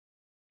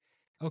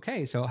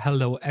Okay, so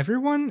hello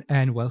everyone,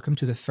 and welcome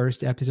to the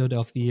first episode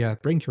of the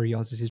Brain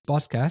Curiosities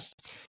podcast.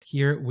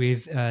 Here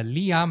with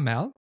Leah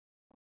Melle.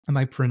 Am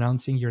I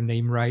pronouncing your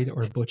name right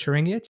or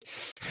butchering it?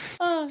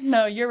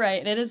 No, you're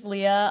right. It is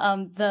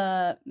Leah.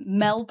 The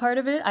Mel part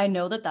of it, I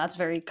know that that's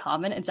very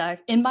common. It's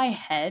in my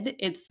head,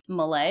 it's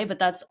Melle, but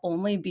that's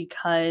only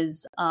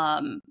because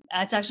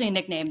it's actually a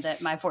nickname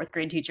that my fourth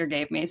grade teacher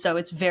gave me. So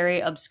it's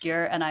very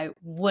obscure, and I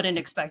wouldn't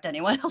expect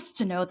anyone else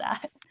to know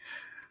that.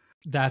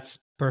 That's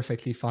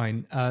perfectly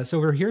fine. So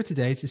we're here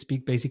today to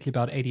speak basically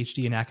about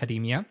ADHD in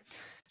academia.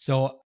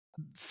 So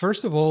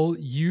first of all,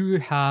 you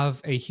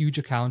have a huge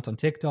account on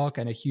TikTok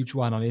and a huge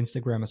one on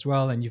Instagram as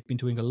well, and you've been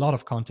doing a lot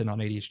of content on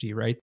ADHD,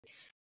 right?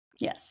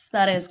 Yes,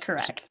 that is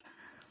correct.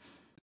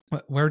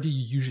 Where do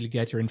you usually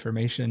get your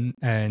information,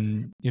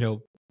 and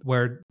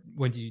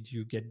when do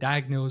you get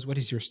diagnosed? What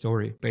is your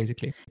story,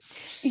 basically?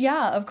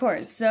 Yeah, of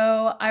course.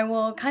 So I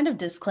will kind of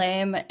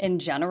disclaim in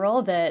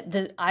general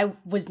that I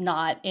was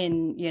not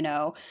in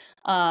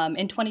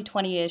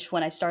 2020-ish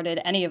when I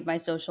started any of my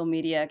social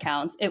media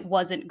accounts. It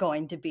wasn't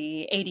going to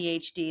be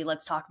ADHD.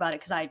 Let's talk about it,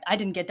 because I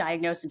didn't get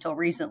diagnosed until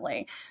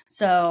recently.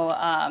 So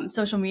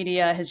social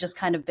media has just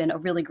kind of been a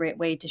really great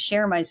way to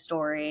share my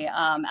story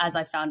as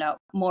I found out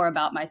more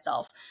about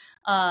myself.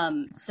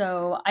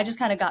 So I just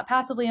kind of got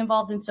passively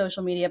involved in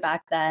social media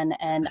back then,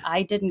 and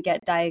I didn't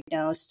get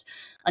diagnosed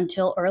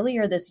until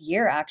earlier this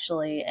year,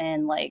 actually,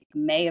 in like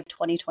May of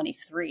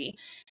 2023.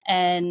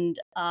 And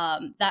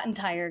that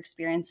entire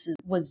experience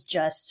was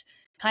just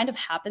kind of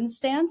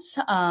happenstance,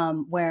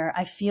 where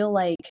I feel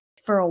like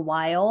for a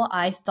while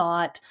I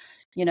thought,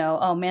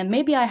 oh man,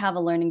 maybe I have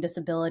a learning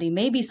disability,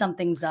 maybe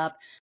something's up.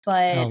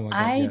 But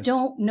I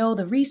don't know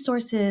the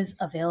resources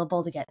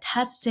available to get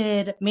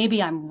tested.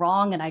 Maybe I'm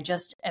wrong and I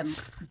just am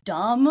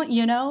dumb,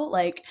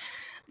 like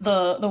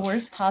the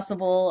worst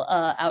possible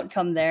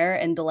outcome there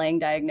and delaying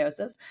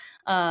diagnosis.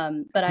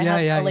 But I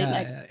have a late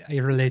night. I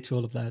relate to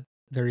all of that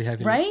very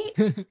heavily. Right?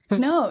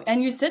 No.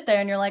 And you sit there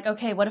and you're like,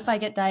 okay, what if I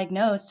get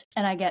diagnosed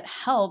and I get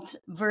helped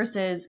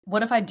versus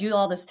what if I do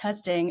all this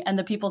testing and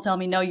the people tell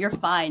me, no, you're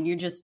fine. You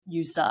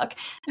suck.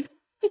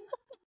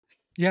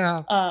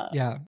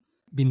 Yeah.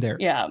 Been there.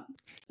 Yeah.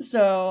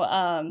 So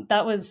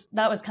that was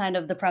kind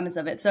of the premise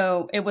of it.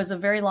 So it was a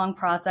very long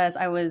process.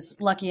 I was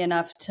lucky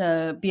enough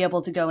to be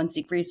able to go and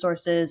seek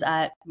resources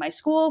at my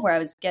school where I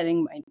was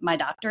getting my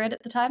doctorate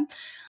at the time.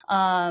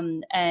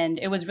 And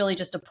it was really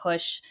just a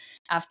push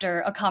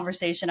after a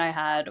conversation I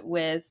had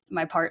with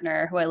my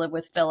partner who I live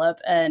with, Philip.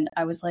 And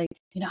I was like,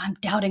 I'm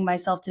doubting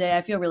myself today.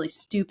 I feel really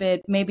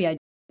stupid. Maybe I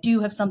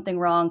do have something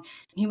wrong. And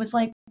he was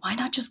like, why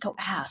not just go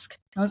ask?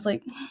 I was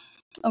like,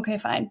 okay,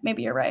 fine.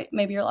 Maybe you're right.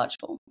 Maybe you're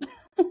logical.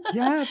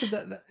 Yeah,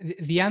 but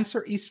the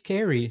answer is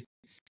scary.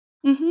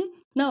 Mm-hmm.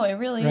 No, it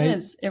really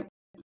is.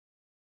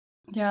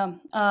 Yeah.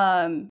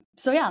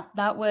 So yeah,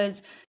 that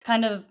was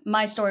kind of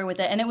my story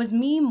with it. And it was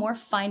me more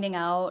finding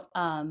out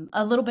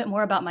a little bit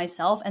more about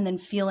myself and then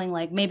feeling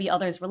like maybe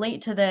others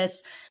relate to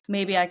this.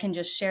 Maybe I can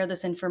just share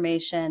this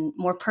information,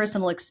 more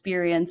personal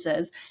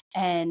experiences.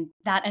 And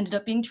that ended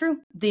up being true.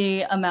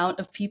 The amount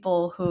of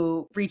people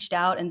who reached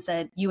out and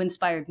said, you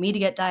inspired me to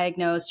get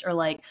diagnosed, or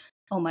like,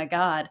 oh my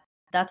God,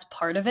 that's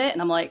part of it.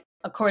 And I'm like,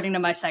 according to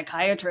my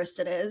psychiatrist,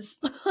 it is.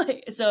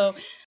 So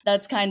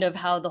that's kind of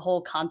how the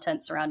whole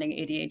content surrounding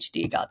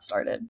ADHD got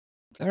started.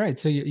 All right.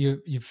 So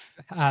you've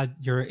had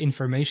your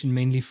information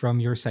mainly from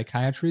your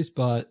psychiatrist,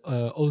 but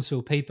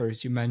also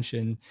papers you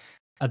mentioned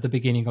at the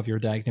beginning of your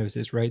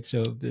diagnosis, right?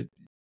 So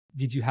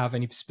did you have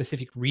any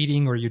specific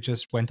reading, or you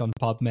just went on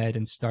PubMed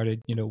and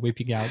started,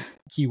 whipping out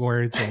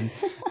keywords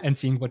and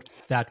seeing what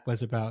that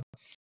was about?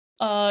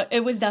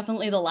 It was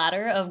definitely the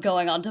latter of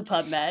going on to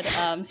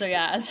PubMed. So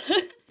yeah,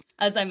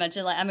 as I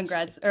mentioned, like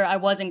I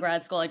was in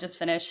grad school. I just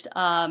finished.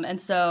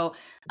 And so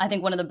I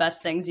think one of the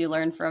best things you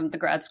learn from the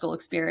grad school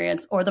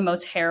experience, or the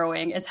most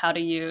harrowing, is how to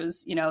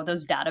use,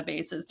 those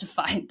databases to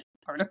find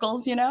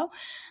articles, Yep.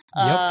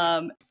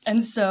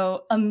 And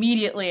so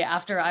immediately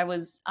after, I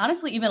was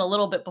honestly, even a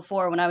little bit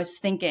before, when I was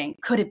thinking,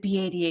 could it be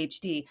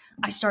ADHD?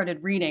 I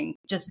started reading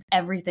just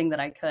everything that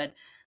I could.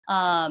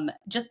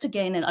 Just to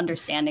gain an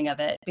understanding of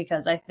it,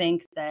 because I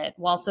think that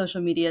while social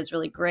media is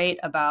really great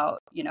about,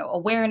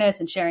 awareness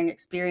and sharing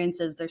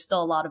experiences, there's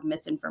still a lot of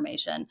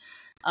misinformation,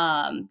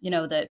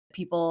 that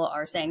people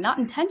are saying, not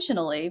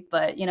intentionally,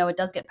 but, it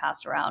does get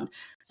passed around.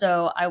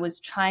 So I was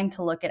trying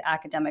to look at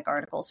academic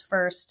articles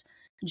first,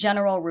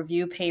 general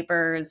review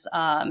papers,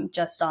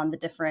 just on the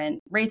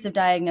different rates of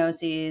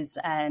diagnoses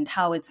and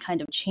how it's kind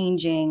of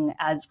changing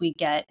as we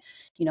get,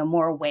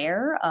 more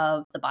aware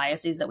of the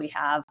biases that we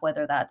have,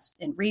 whether that's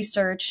in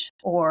research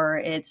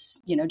or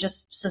it's,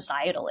 just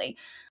societally.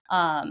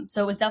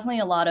 So it was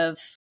definitely a lot of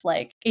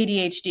like,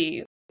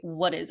 ADHD,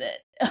 what is it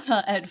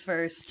at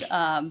first?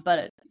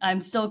 But I'm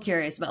still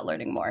curious about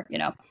learning more,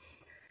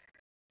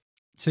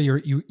 So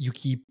you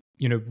keep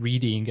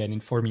reading and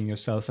informing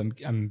yourself.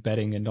 I'm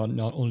betting, and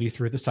not only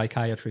through the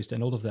psychiatrist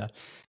and all of that,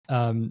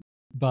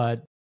 but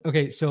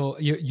Okay, so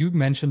you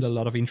mentioned a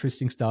lot of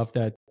interesting stuff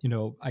that,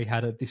 I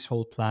had this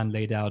whole plan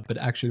laid out, but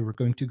actually we're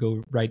going to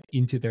go right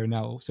into there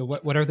now. So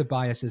what are the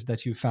biases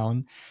that you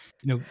found,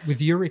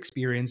 with your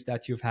experience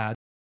that you've had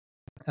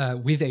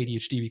with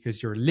ADHD,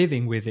 because you're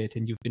living with it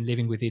and you've been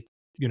living with it,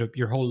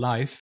 your whole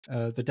life.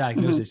 The Mhm.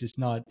 diagnosis is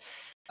not.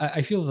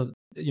 I feel that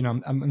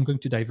I'm going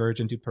to diverge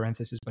into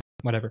parentheses, but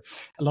whatever.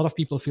 A lot of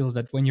people feel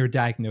that when you're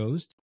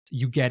diagnosed,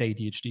 you get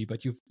ADHD,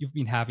 but you've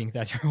been having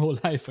that your whole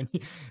life.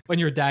 When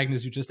you're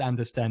diagnosed, you just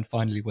understand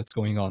finally what's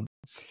going on.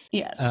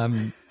 Yes.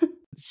 Um,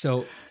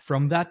 so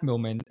from that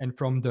moment and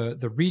from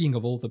the reading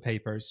of all the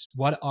papers,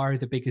 what are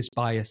the biggest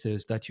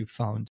biases that you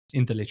found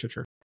in the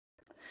literature?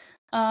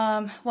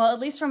 Well, at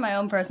least from my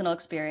own personal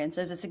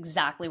experiences, it's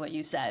exactly what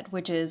you said,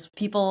 which is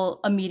people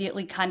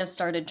immediately kind of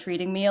started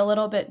treating me a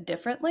little bit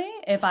differently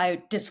if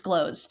I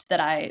disclosed that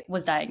I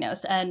was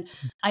diagnosed. And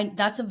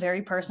that's a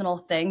very personal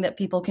thing that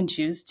people can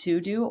choose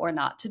to do or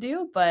not to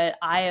do. But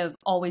I have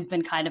always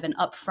been kind of an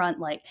upfront,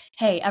 like,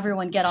 hey,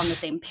 everyone get on the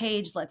same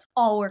page. Let's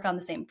all work on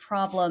the same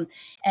problem.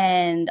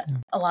 And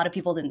a lot of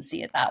people didn't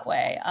see it that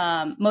way.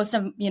 Most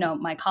of,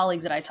 my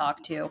colleagues that I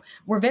talked to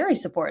were very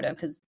supportive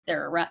because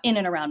they're in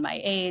and around my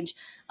age.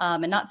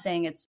 And not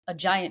saying it's a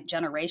giant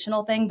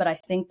generational thing, but I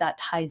think that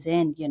ties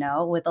in,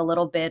 with a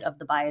little bit of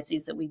the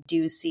biases that we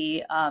do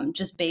see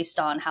just based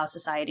on how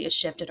society has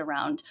shifted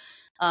around,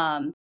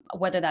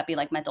 whether that be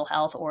like mental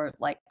health or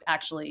like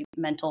actually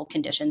mental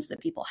conditions that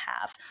people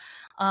have.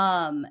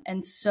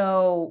 And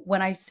so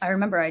when I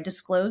remember I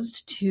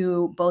disclosed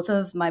to both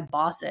of my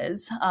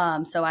bosses,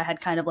 so I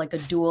had kind of like a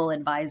dual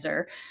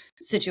advisor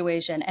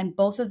situation, and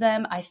both of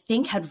them I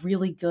think had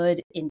really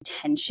good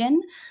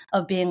intention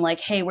of being like,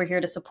 hey, we're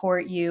here to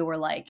support you, or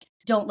like,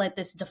 don't let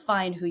this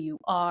define who you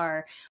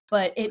are.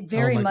 But it Oh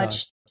very my God.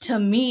 much to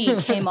me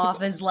came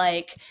off as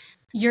like,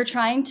 you're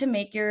trying to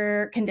make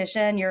your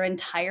condition your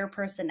entire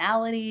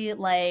personality,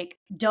 like,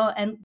 don't.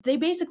 And they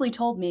basically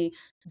told me,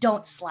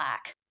 don't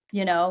slack,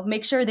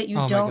 make sure that you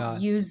Oh my don't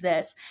God. use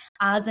this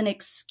as an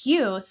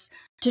excuse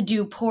to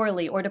do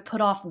poorly or to put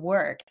off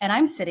work. And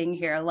I'm sitting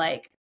here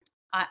like,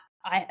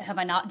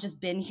 I not just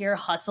been here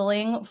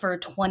hustling for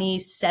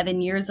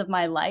 27 years of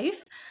my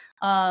life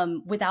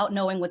without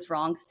knowing what's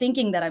wrong,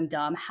 thinking that I'm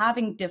dumb,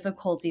 having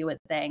difficulty with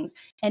things.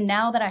 And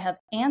now that I have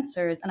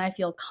answers and I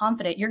feel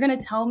confident, you're going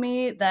to tell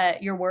me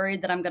that you're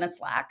worried that I'm going to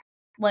slack?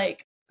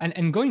 Like,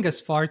 And going as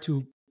far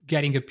to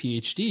getting a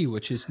PhD,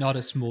 which is not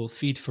a small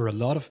feat for a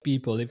lot of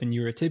people, even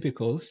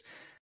neurotypicals,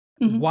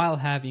 mhm. while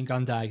having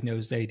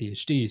undiagnosed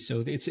ADHD.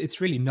 So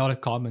it's really not a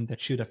comment that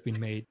should have been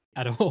made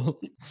at all.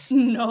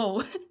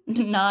 No,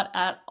 not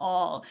at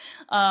all.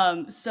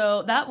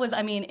 So that was,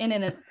 I mean, in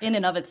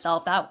and of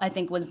itself, that I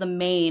think was the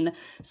main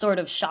sort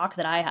of shock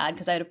that I had,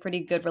 because I had a pretty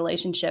good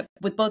relationship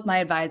with both my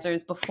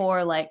advisors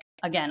before. Like,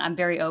 again, I'm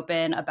very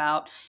open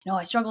about,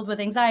 I struggled with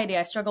anxiety,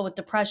 I struggled with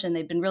depression.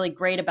 They've been really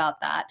great about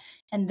that.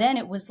 And then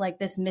it was like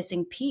this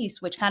missing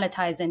piece, which kind of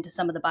ties into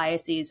some of the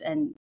biases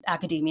and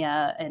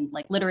academia and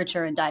like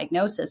literature and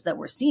diagnosis that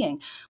we're seeing,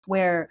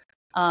 where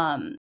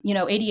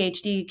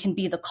ADHD can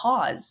be the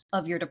cause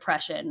of your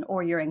depression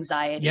or your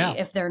anxiety Yeah,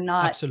 if they're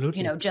not,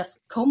 absolutely. just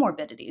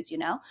comorbidities,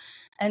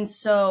 And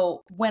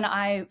so when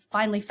I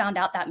finally found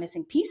out that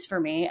missing piece for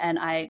me and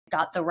I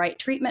got the right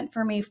treatment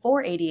for me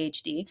for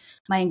ADHD,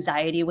 my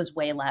anxiety was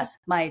way less.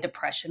 My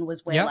depression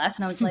was way Yep. less.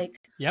 And I was like,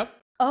 Yep.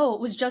 oh, it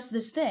was just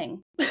this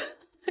thing. Yeah.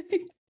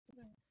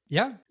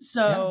 Yeah.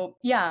 So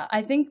yeah,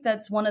 I think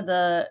that's one of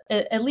the,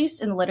 at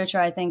least in the literature,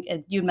 I think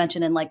you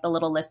mentioned in like the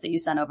little list that you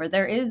sent over,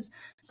 there is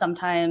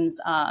sometimes,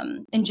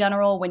 in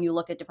general, when you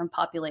look at different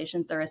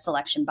populations, there is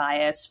selection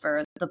bias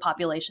for the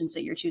populations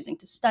that you're choosing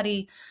to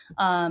study.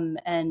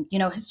 And,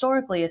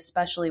 historically,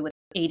 especially with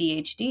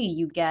ADHD,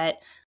 you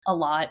get a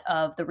lot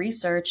of the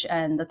research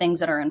and the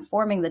things that are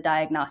informing the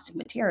diagnostic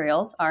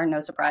materials are, no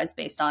surprise,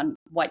 based on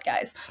white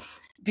guys,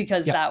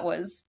 because Yeah. that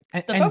was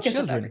the And focus of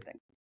children. everything.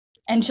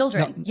 And No,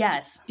 children,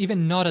 yes.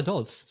 even not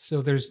adults.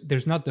 So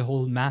there's not the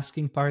whole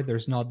masking part.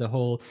 There's not the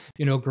whole,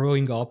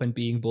 growing up and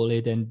being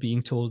bullied and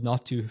being told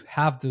not to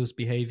have those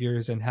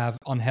behaviors and have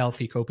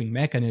unhealthy coping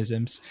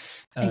mechanisms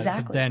that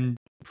Exactly. then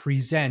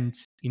present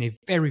in a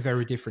very,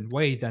 very different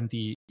way than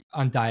the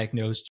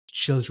undiagnosed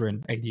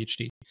children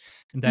ADHD.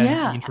 And then the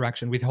Yeah.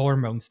 interaction with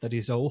hormones, that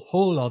is a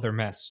whole other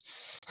mess.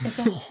 It's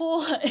a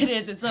whole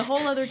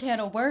other can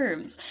of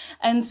worms.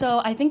 And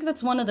so I think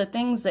that's one of the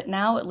things that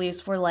now at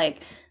least we're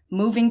like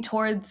moving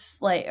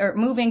towards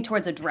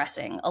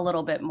addressing a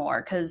little bit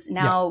more, because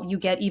Yeah, now you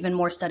get even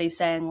more studies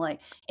saying like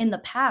in the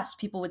past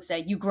people would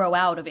say you grow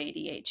out of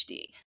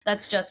ADHD.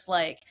 That's just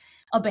like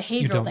a you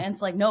behavioral thing. don't.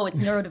 It's like, no, it's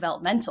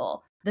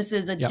neurodevelopmental. This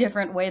is a Yeah.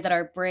 different way that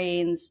our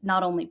brains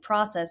not only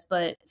process,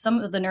 but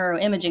some of the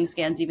neuroimaging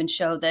scans even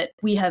show that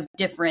we have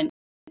different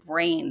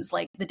brains,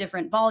 like the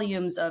different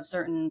volumes of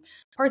certain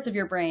parts of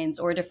your brains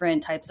or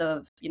different types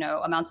of,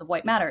 amounts of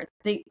white matter.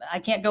 I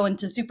can't go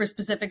into super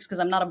specifics because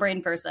I'm not a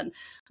brain person,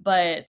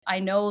 but I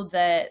know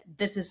that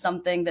this is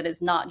something that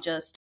is not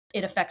just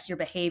it affects your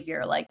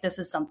behavior. Like this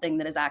is something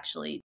that is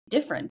actually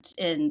different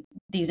in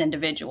these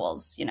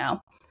individuals.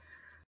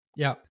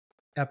 Yeah.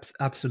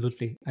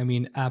 Absolutely. I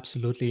mean,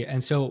 absolutely.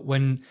 And so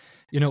when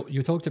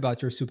you talked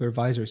about your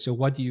supervisor, so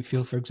what do you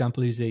feel, for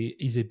example, is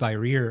a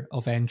barrier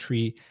of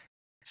entry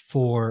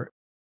for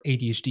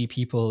ADHD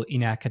people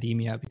in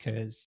academia?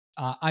 Because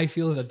I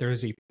feel that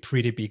there's a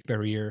pretty big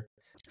barrier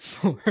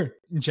for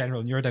in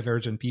general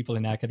neurodivergent people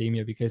in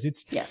academia, because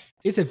Yes.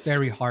 it's a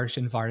very harsh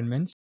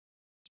environment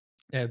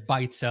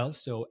by itself.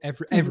 So Hmm.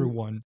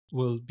 everyone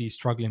will be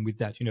struggling with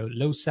that.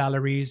 Low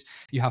salaries.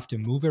 You have to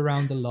move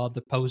around a lot.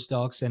 The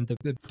postdocs and the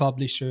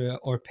publisher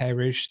or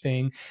perish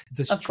thing.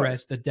 The Of stress,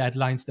 course. the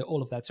deadlines,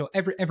 all of that. So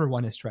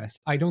everyone is stressed.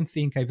 I don't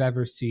think I've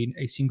ever seen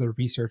a single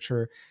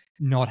researcher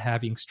not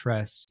having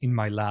stress in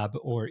my lab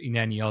or in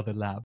any other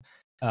lab.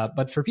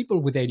 But for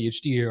people with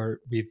ADHD or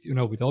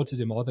with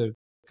autism or other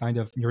kind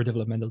of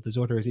neurodevelopmental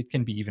disorders, it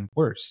can be even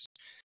worse,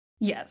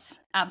 Yes,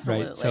 right?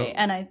 absolutely. So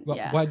And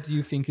yeah. what do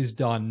you think is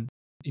done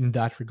in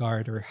that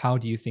regard, or how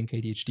do you think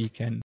ADHD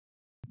can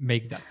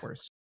make that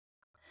worse?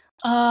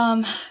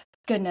 Um,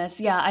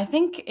 Goodness, yeah, I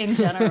think in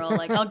general,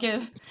 like I'll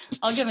give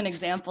an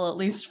example, at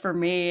least for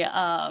me.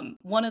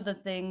 One of the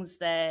things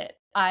that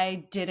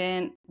I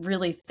didn't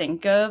really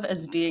think of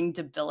as being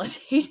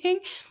debilitating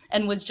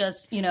and was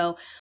just,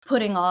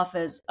 putting off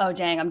as, oh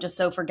dang, I'm just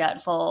so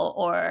forgetful,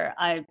 or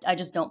I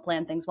just don't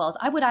plan things well, is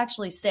I would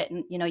actually sit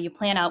and, you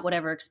plan out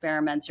whatever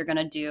experiments you're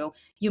gonna do.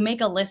 You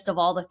make a list of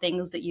all the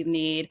things that you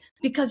need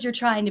because you're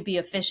trying to be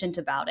efficient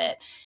about it.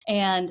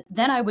 And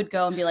then I would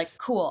go and be like,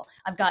 cool,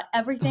 I've got Oh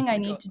everything I my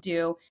need god. to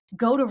do,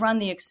 go to run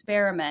the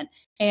experiment,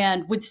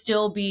 and would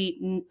still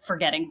be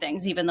forgetting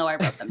things, even though I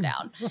wrote them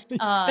down.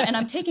 And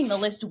I'm taking the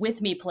Yes. list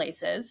with me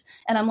places.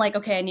 And I'm like,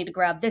 okay, I need to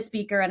grab this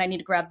beaker and I need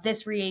to grab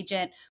this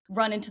reagent,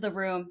 run into the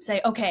room,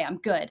 say, okay, I'm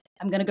good.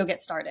 I'm going to go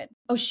get started.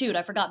 Oh, shoot,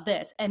 I forgot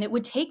this. And it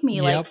would take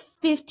me like Yep.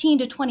 15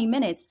 to 20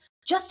 minutes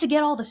just to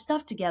get all the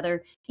stuff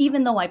together,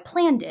 even though I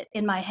planned it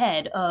in my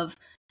head of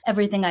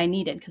everything I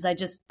needed, because I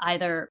just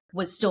either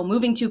was still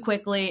moving too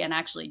quickly and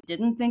actually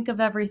didn't think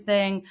of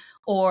everything,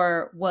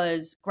 or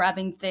was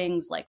grabbing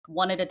things like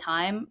one at a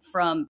time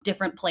from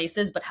different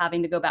places, but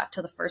having to go back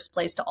to the first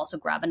place to also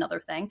grab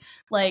another thing.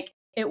 Like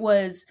it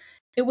was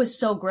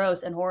so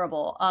gross and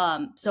horrible.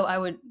 So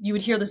you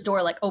would hear this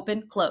door like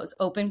open, close,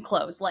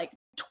 like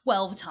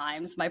 12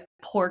 times, my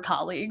poor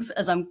colleagues,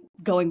 as I'm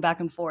going back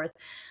and forth.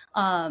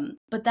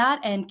 But that,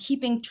 and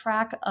keeping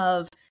track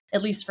of,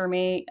 at least for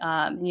me,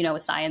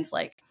 with science,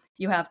 like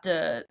you have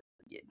to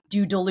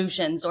do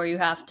dilutions, or you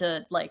have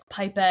to like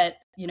pipette,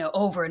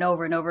 over and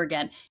over and over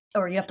again,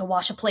 or you have to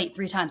wash a plate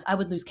 3 times. I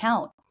would lose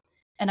count,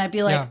 and I'd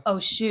be like, Yeah. oh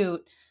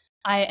shoot.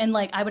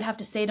 I would have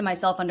to say to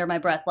myself under my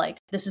breath, like,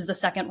 this is the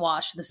second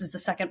wash, this is the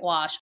second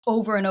wash,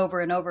 over and over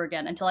and over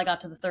again until I got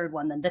to the third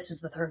one. Then this is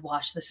the third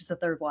wash, this is the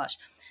third wash.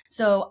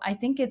 So I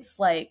think it's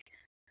like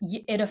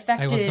it I was not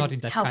affected in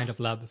that how kind of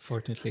lab,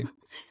 fortunately.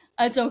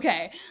 it's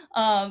okay.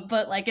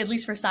 But like, at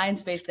least for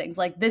science-based things,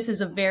 like this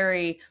is a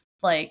very,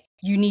 like,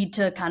 you need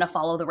to kind of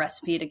follow the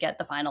recipe to get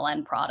the final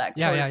end product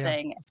Yeah, sort yeah, of yeah.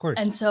 thing. Of course.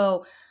 And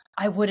so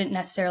I wouldn't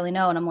necessarily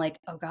know. And I'm like,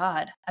 oh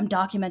God, I'm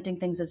documenting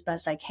things as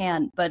best I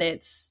can, but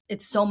it's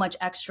so much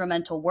extra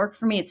mental work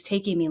for me. It's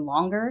taking me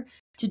longer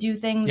to do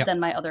things Yep. than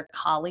my other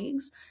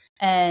colleagues.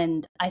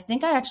 And I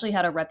think I actually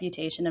had a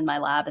reputation in my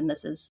lab, and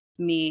this is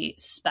me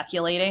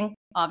speculating.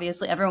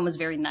 Obviously, everyone was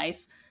very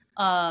nice.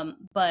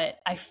 But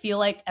I feel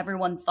like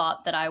everyone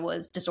thought that I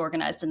was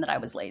disorganized and that I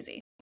was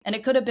lazy. And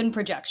it could have been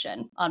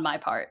projection on my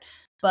part.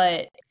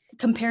 But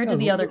compared to Well,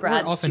 the other we're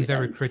grad often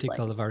very students, like,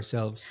 critical of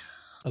ourselves,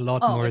 a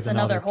lot oh, more it's than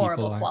other another people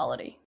horrible are.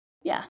 quality.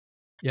 Yeah.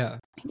 Yeah.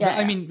 But Yeah.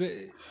 I Yeah.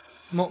 mean,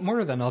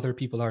 more than other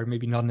people are,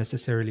 maybe not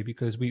necessarily,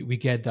 because we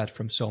get that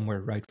from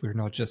somewhere, right? We're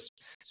not just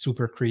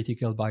super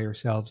critical by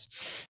ourselves.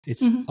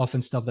 It's Mhm.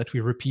 often stuff that we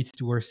repeat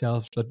to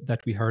ourselves, but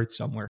that we heard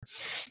somewhere.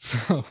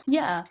 So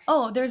Yeah.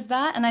 Oh, there's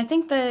that. And I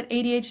think that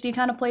ADHD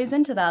kind of plays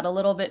into that a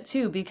little bit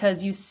too,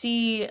 because you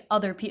see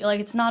other people,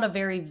 like, it's not a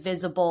very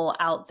visible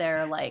out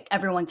there, like,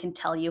 everyone can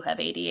tell you have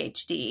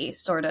ADHD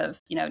sort of,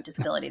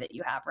 disability that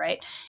you have,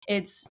 right?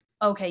 It's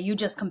okay, you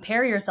just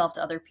compare yourself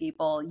to other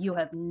people. You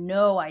have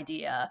no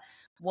idea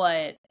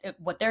what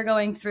they're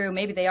going through.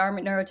 Maybe they are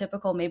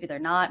neurotypical, maybe they're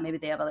not, maybe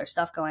they have other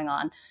stuff going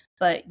on.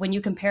 But when you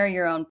compare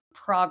your own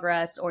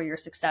progress or your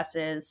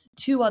successes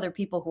to other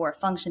people who are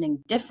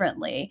functioning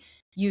differently,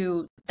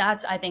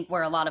 that's, I think,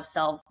 where a lot of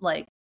self,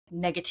 like,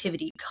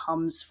 negativity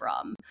comes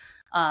from,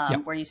 yeah.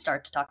 where you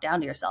start to talk down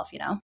to yourself.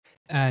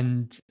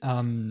 And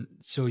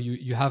so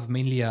you have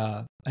mainly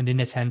an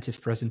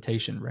inattentive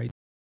presentation, right?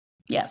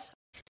 Yes.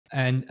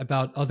 And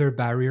about other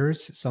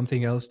barriers,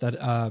 something else that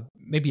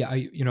maybe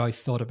I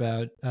thought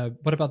about.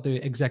 What about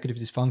the executive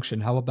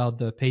dysfunction? How about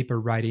the paper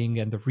writing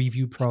and the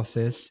review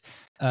process?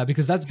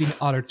 Because that's been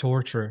utter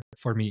torture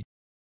for me.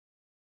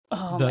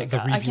 Oh my The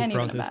God, I review can't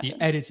even process, the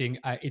imagine. editing,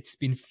 it's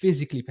been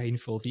physically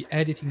painful. The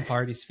editing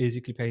part is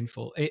physically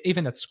painful.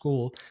 Even at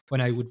school, when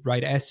I would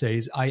write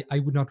essays, I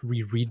would not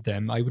reread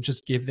them. I would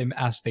just give them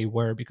as they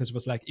were, because it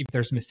was like, if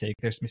there's mistake,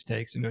 there's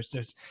mistakes. It's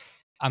just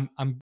I'm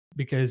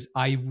because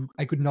I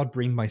could not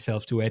bring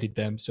myself to edit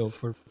them. So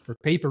for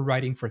paper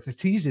writing, for the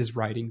thesis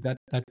writing, that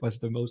was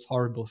the most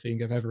horrible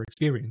thing I've ever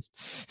experienced.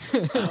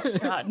 Oh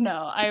God,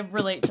 no, I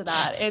relate to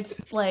that.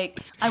 It's like,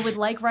 I would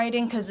like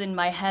writing because in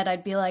my head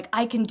I'd be like,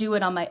 I can do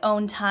it on my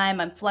own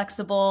time. I'm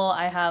flexible.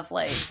 I have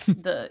like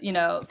the,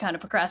 kind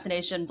of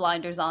procrastination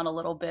blinders on a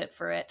little bit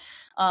for it.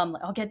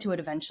 I'll get to it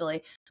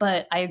eventually.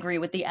 But I agree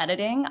with the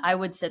editing. I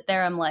would sit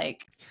there, I'm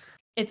like,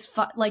 it's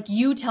like,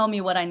 you tell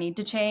me what I need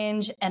to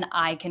change and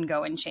I can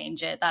go and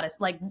change it. That is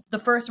like the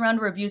first round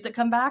of reviews that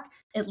come back,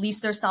 at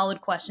least they're solid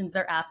questions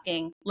they're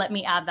asking. Let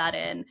me add that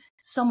in.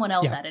 Someone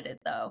else edited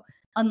though.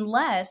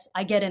 Unless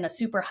I get in a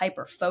super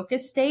hyper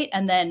focused state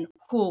and then,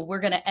 we're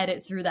going to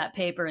edit through that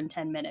paper in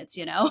 10 minutes,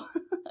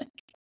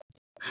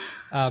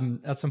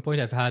 At some point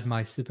I've had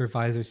my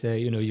supervisor say,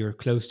 you're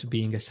close to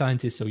being a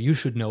scientist, so you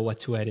should know what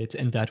to edit.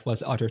 And that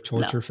was utter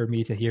torture for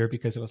me to hear,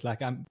 because it was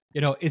like,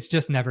 it's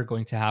just never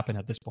going to happen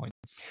at this point.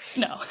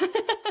 No.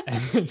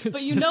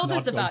 But you know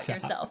this about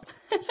yourself.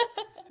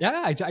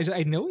 Yeah,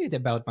 I know it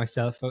about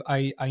myself.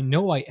 I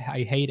know I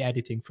hate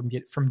editing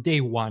from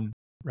day one,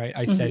 right?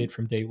 I said it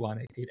from day one.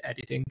 I hate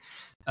editing.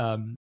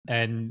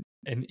 And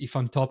if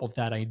on top of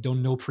that I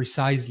don't know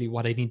precisely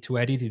what I need to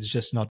edit, it's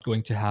just not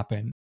going to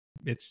happen.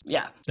 That's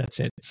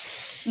it.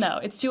 No,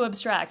 it's too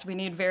abstract. We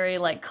need very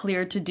like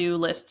clear to-do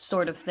list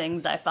sort of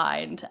things, I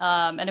find.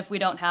 And if we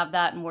don't have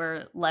that and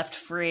we're left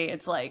free,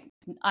 it's like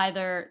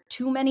either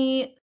too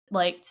many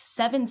like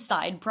 7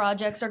 side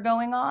projects are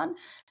going on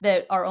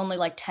that are only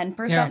like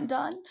 10%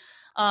 done,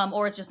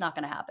 or it's just not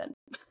going to happen.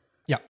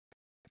 Yeah.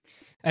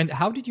 And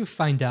how did you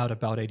find out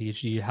about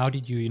ADHD? How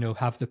did you,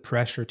 have the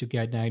pressure to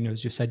get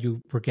diagnosed? You said you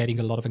were getting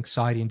a lot of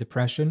anxiety and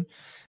depression,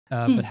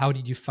 but how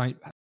did you find...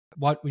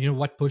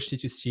 What pushed you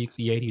to seek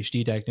the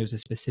ADHD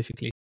diagnosis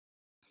specifically?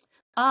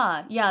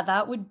 Yeah,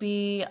 that would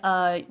be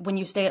when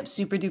you stay up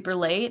super duper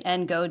late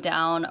and go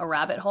down a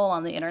rabbit hole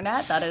on the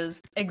internet. That is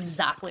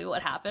exactly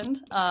what happened.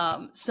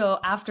 So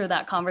after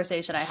that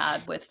conversation I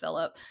had with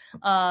Philip,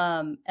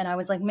 and I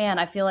was like, man,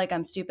 I feel like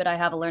I'm stupid. I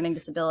have a learning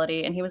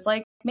disability. And he was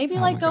like, maybe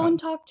go and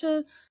talk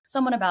to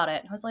someone about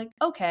it. I was like,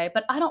 okay,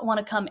 but I don't want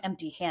to come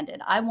empty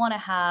handed. I want to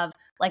have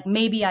like,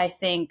 maybe I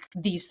think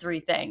these 3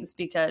 things,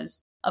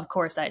 because of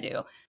course I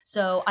do.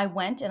 So I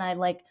went and I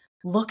like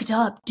looked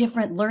up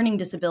different learning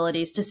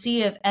disabilities to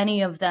see if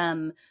any of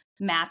them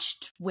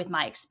matched with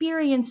my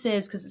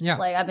experiences, because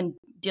like I've been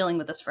dealing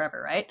with this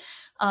forever, right?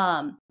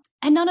 And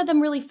none of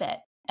them really fit.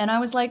 And I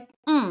was like,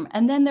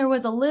 And then there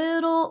was a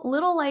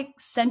little like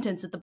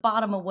sentence at the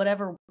bottom of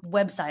whatever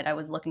website I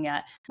was looking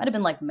at. Might have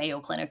been like Mayo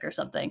Clinic or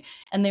something.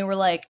 And they were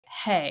like,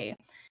 hey,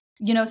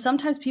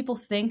 sometimes people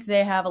think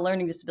they have a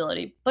learning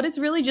disability, but it's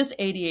really just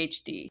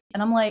ADHD.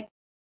 And I'm like,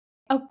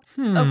 oh,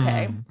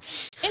 okay,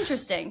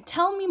 interesting.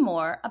 Tell me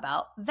more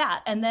about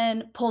that. And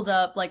then pulled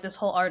up like this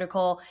whole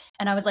article,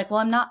 and I was like, well,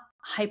 I'm not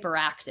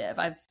hyperactive.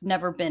 I've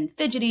never been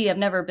fidgety. I've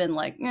never been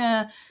like,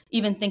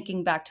 even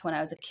thinking back to when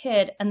I was a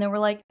kid. And they were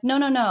like,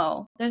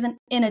 no, there's an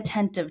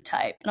inattentive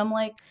type. And I'm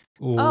like,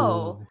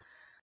 oh,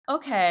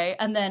 okay.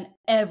 And then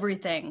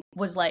everything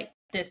was like,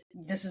 this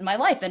is my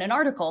life in an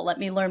article. Let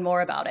me learn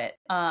more about it.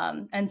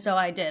 And so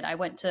I did. I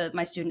went to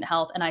my student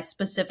health and I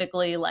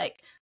specifically like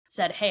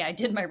said, hey, I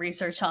did my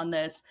research on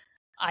this.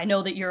 I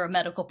know that you're a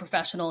medical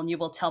professional and you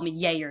will tell me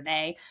yay or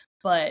nay,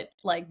 but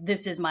like,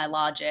 this is my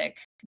logic.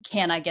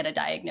 Can I get a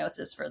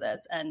diagnosis for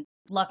this? And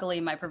luckily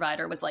my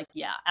provider was like,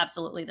 yeah,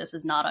 absolutely. This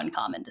is not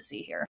uncommon to see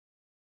here.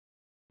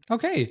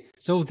 Okay.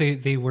 So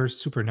they were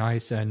super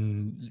nice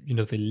and,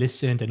 they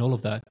listened and all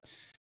of that.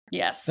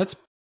 Yes. That's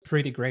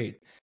pretty great.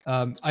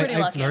 It's pretty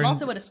lucky. I'm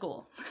also at a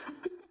school.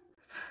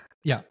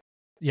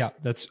 Yeah,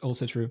 that's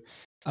also true.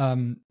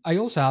 I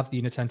also have the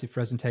inattentive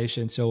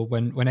presentation. So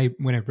when I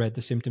read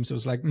the symptoms, I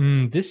was like,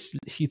 this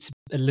hits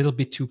a little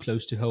bit too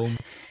close to home.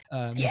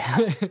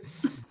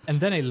 And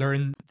then I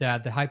learned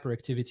that the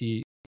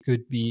hyperactivity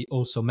could be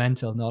also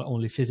mental, not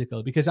only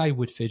physical, because I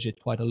would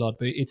fidget quite a lot,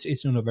 but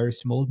it's on a very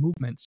small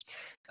movements.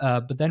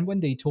 But then when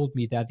they told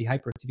me that the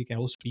hyperactivity can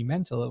also be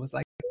mental, I was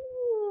like,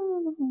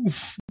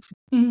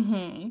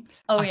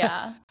 oh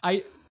yeah,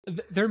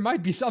 there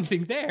might be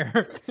something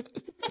there.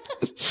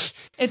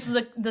 It's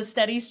the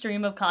steady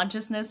stream of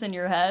consciousness in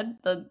your head.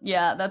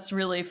 That's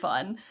really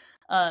fun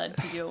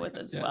to deal with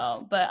as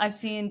well. But I've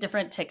seen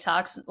different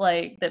TikToks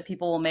like that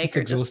people will make,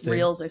 or just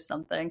reels or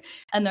something,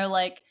 and they're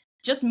like,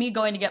 just me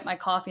going to get my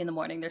coffee in the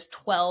morning, there's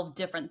 12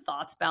 different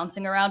thoughts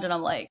bouncing around, and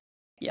I'm like,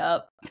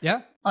 yep.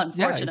 Yeah.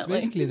 Unfortunately. Yeah, it's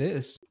basically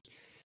this.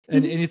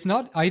 And it's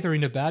not either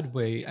in a bad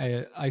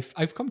way.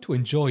 I've come to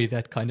enjoy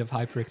that kind of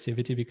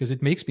hyperactivity because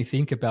it makes me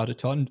think about a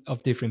ton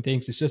of different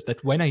things. It's just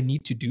that when I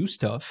need to do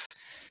stuff,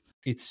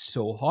 it's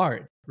so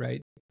hard,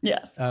 right?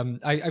 Yes.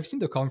 I've seen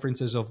the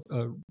conferences of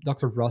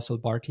Dr. Russell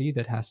Barkley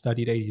that has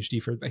studied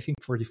ADHD for, I think,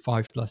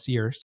 45 plus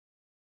years.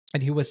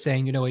 And he was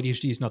saying,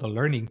 ADHD is not a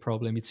learning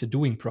problem, it's a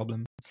doing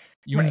problem.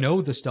 You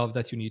know the stuff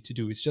that you need to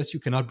do. It's just you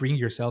cannot bring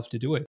yourself to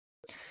do it.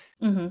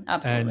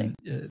 Absolutely.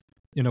 And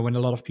when a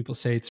lot of people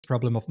say it's a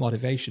problem of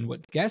motivation,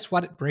 guess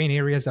what brain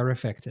areas are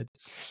affected?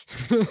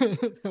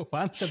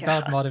 What's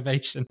about Yeah.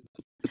 motivation?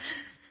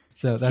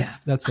 So Yeah.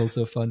 that's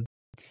also fun.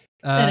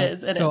 It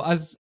is. It So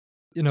is.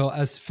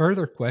 as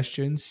further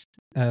questions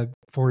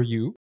for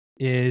you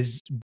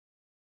is,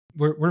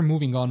 we're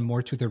moving on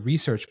more to the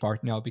research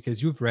part now,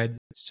 because you've read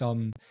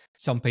some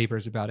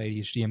papers about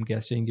ADHD. I'm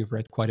guessing you've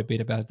read quite a bit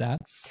about that,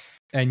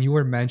 and you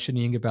were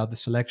mentioning about the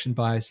selection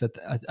bias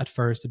at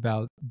first,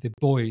 about the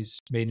boys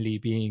mainly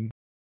being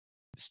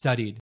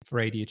studied for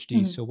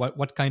ADHD. Mhm. So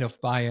what kind of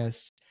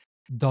bias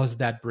does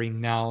that bring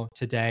now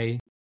today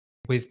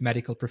with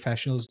medical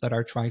professionals that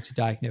are trying to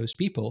diagnose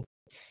people?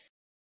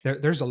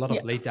 There's a lot Yeah.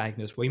 of late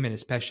diagnosed women,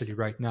 especially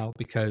right now,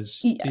 because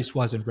this Yes.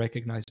 wasn't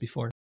recognized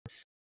before.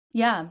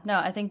 Yeah, no,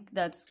 I think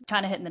that's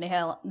kind of hitting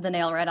the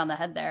nail right on the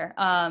head there.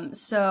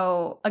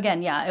 So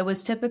again, yeah, it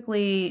was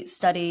typically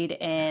studied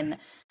in,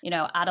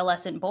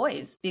 adolescent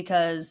boys,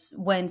 because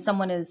when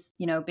someone is,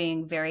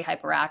 being very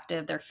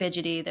hyperactive, they're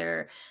fidgety,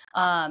 they're,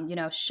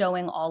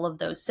 showing all of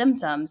those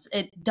symptoms,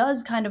 it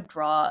does kind of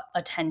draw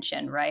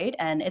attention, right?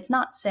 And it's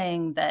not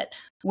saying that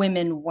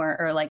women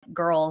weren't, or like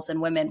girls and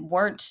women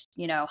weren't,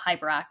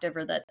 hyperactive,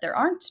 or that there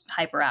aren't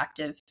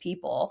hyperactive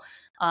people.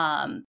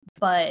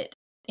 But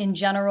in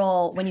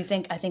general, when you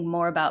think, I think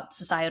more about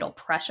societal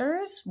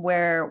pressures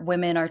where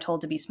women are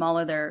told to be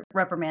smaller, they're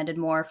reprimanded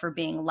more for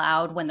being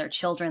loud when they're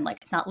children. Like,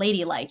 it's not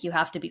ladylike. You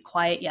have to be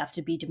quiet. You have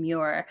to be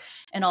demure,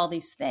 and all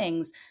these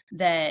things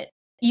that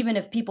even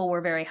if people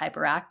were very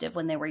hyperactive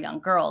when they were young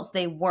girls,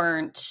 they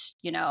weren't,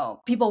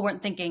 people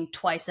weren't thinking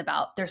twice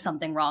about there's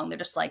something wrong. They're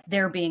just like,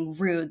 they're being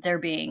rude. They're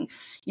being,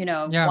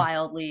 Yeah.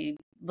 wildly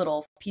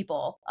little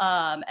people.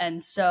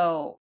 And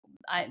so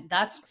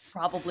that's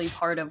probably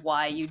part of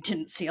why you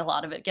didn't see a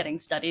lot of it getting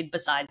studied,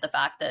 beside the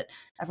fact that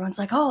everyone's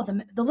like, oh,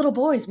 the little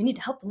boys, we need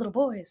to help the little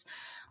boys.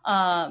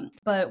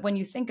 But when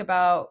you think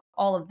about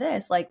all of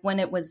this, like when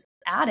it was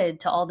added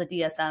to all the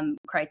DSM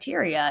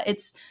criteria,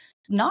 it's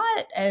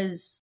not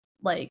as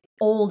like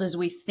old as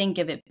we think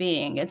of it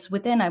being. It's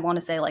within, I want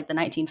to say, like the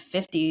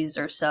 1950s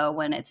or so,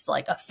 when it's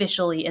like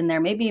officially in there,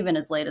 maybe even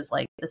as late as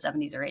like the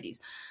 70s or 80s.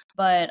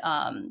 But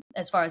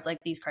as far as like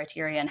these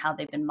criteria and how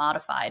they've been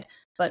modified.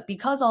 But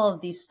because all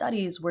of these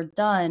studies were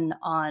done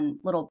on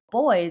little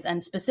boys,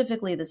 and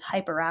specifically this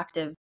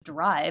hyperactive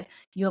drive,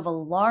 you have a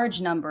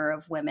large number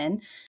of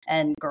women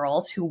and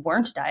girls who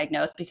weren't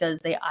diagnosed because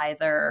they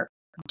either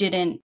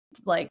didn't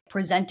like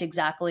present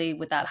exactly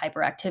with that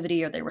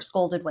hyperactivity, or they were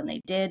scolded when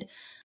they did,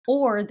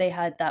 or they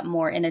had that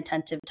more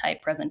inattentive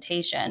type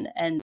presentation.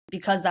 And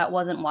because that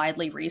wasn't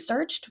widely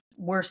researched,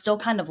 we're still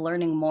kind of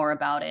learning more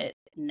about it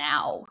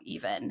now,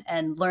 even,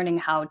 and learning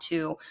how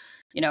to,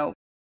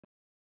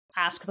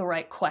 ask the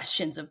right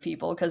questions of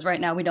people. Because right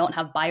now we don't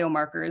have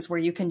biomarkers where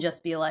you can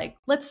just be like,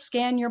 let's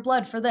scan your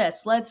blood for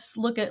this. Let's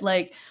look at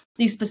like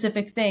these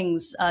specific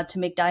things to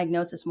make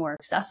diagnosis more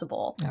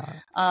accessible.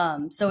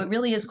 So it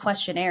really is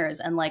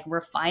questionnaires, and like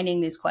refining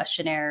these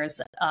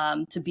questionnaires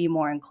to be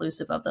more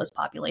inclusive of those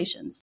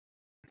populations.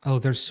 Oh,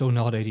 they're so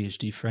not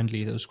ADHD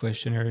friendly, those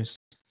questionnaires.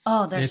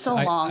 Oh, they're so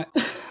long.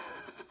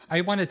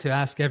 I wanted to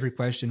ask every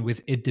question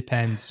with "it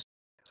depends."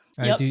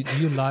 Yep.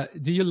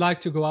 Do you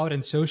like to go out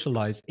and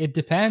socialize? It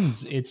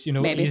depends. It's,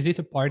 Maybe. is it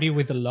a party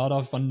with a lot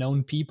of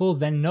unknown people?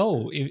 Then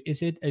no.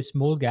 Is it a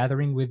small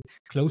gathering with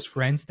close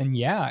friends? Then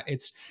yeah.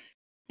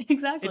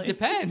 Exactly. It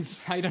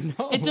depends. I don't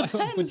know. It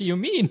depends. What do you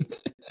mean?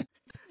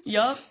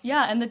 Yup.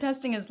 Yeah. And the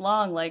testing is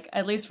long, like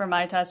at least for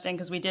my testing,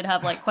 because we did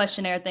have like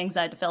questionnaire things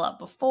I had to fill out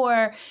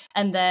before.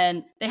 And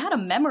then they had a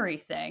memory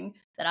thing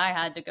that I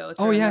had to go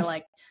through. Oh, and yes. they're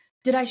like,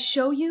 did I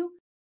show you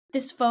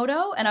this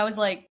photo? And I was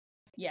like,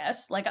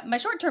 yes. Like my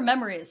short-term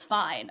memory is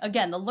fine.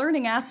 Again, the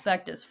learning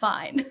aspect is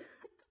fine.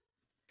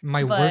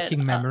 My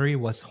working memory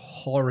was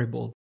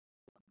horrible.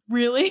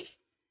 Really?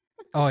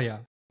 Oh, yeah.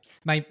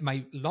 My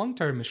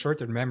long-term and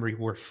short-term memory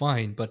were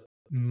fine, but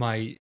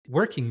my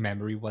working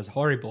memory was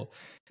horrible.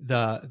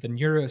 The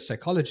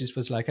neuropsychologist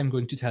was like, I'm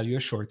going to tell you a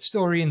short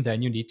story, and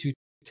then you need to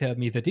tell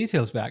me the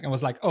details back. I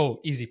was like, oh,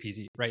 easy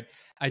peasy, right?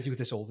 I do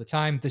this all the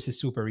time. This is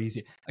super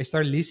easy. I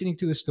started listening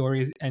to the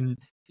stories, and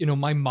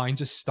my mind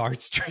just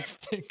starts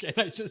drifting, and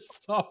I just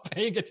stop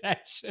paying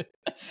attention.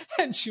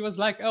 And she was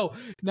like, oh,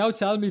 now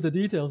tell me the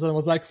details. And I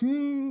was like,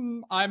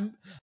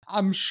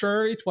 I'm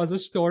sure it was a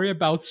story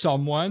about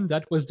someone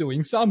that was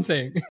doing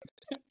something.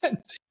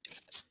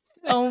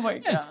 Oh my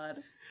God.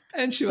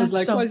 And she was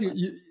That's like, so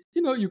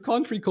what, you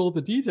can't recall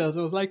the details.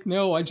 I was like,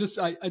 no, I just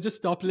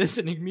stopped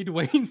listening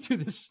midway into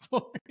the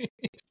story.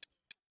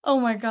 Oh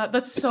my God,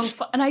 that's so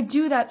fun. And I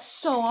do that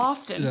so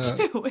often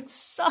too. It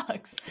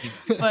sucks.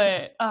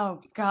 But oh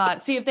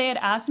God. See, if they had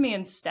asked me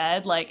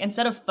instead, like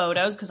instead of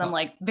photos, because I'm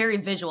like very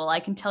visual, I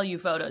can tell you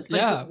photos. But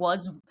if it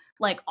was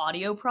like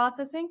audio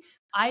processing,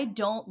 I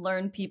don't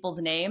learn people's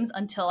names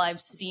until I've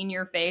seen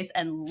your face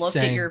and looked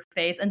at your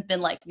face and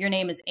been like, your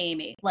name is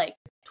Amy, like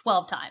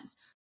 12 times.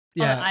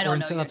 Yeah, I don't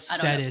know. Until I've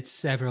said it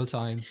several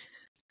times.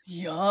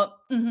 Yup.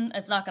 Mm-hmm.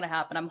 It's not going to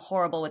happen. I'm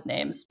horrible with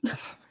names.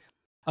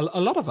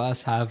 a lot of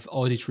us have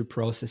auditory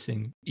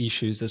processing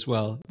issues as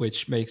well,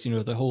 which makes,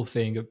 the whole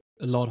thing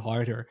a lot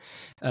harder,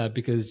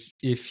 because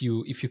if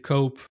you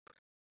cope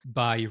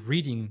by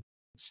reading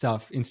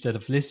stuff instead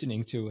of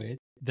listening to it,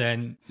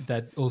 then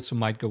that also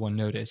might go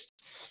unnoticed.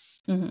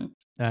 Mm-hmm.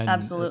 And a lot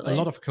Absolutely.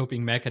 of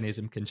coping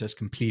mechanism can just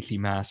completely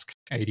mask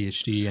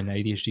ADHD and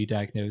ADHD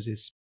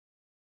diagnosis.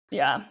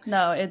 Yeah,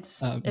 no,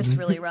 it's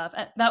really rough.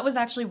 That was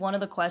actually one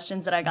of the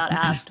questions that I got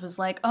asked was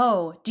like,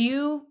 "Oh,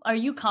 are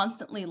you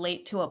constantly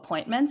late to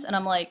appointments?" And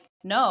I'm like,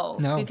 "No,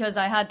 No. because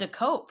I had to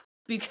cope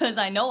because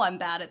I know I'm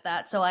bad at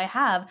that. So I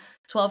have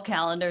 12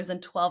 calendars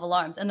and 12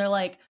 alarms." And they're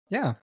like,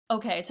 Yeah.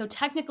 "Okay, so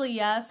technically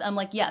yes." I'm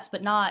like, "Yes,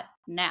 but not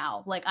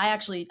now. Like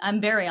I'm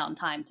very on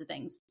time to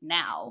things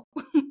now."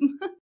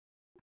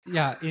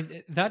 Yeah,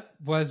 that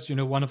was,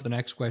 one of the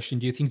next question.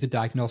 Do you think the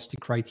diagnostic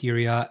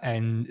criteria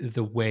and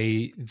the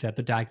way that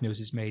the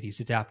diagnosis is made is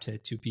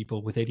adapted to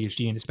people with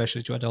ADHD and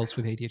especially to adults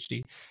with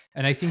ADHD?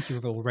 And I think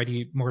you've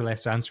already more or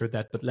less answered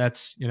that, but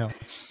let's.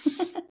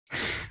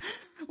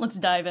 Let's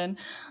dive in.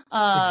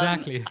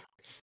 Exactly.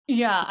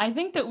 Yeah, I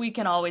think that we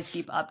can always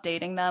keep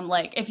updating them.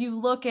 Like if you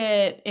look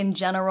at in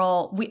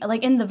general, we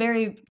like in the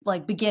very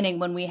like beginning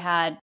when we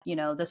had,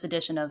 this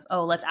edition of,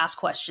 oh, let's ask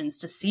questions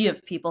to see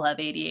if people have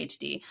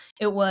ADHD.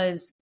 It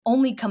was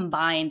only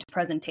combined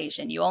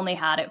presentation. You only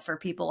had it for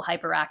people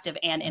hyperactive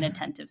and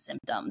inattentive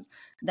symptoms.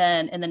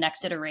 Then in the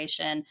next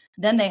iteration,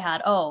 then they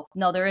had, oh,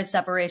 no, there is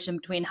separation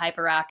between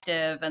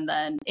hyperactive and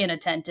then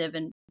inattentive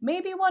and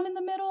maybe one in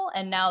the middle.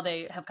 And now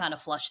they have kind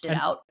of flushed it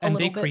out a and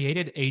they little bit.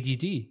 created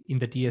ADD in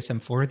the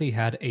DSM-4. They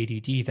had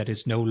ADD that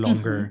is no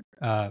longer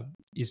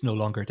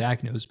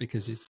diagnosed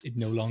because it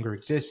no longer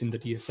exists in the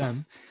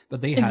DSM.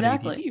 But they had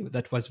Exactly. ADD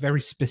that was very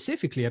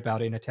specifically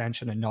about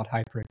inattention and not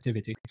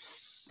hyperactivity.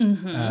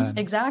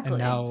 Exactly. And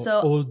now So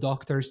all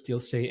doctors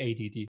still say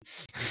ADD.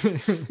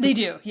 they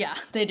do. Yeah,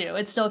 they do.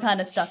 It's still kind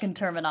of stuck in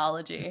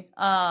terminology.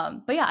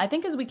 But yeah, I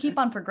think as we keep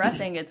on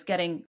progressing, it's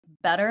getting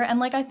better. And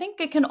like, I think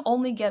it can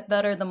only get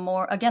better the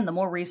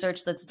more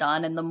research that's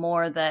done and the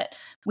more that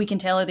we can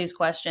tailor these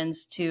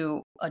questions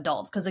to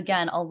adults. Because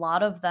again, a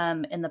lot of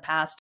them in the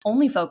past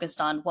only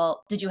focused on,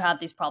 well, did you have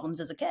these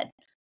problems as a kid?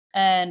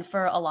 And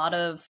for a lot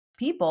of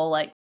people,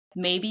 like,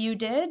 maybe you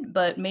did,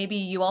 but maybe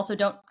you also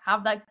don't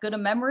have that good a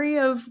memory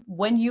of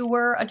when you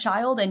were a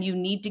child and you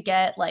need to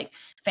get like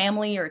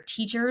family or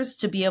teachers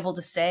to be able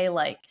to say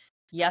like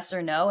yes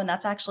or no. And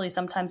that's actually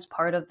sometimes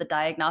part of the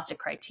diagnostic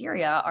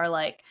criteria are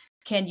like,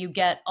 can you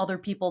get other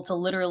people to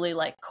literally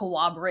like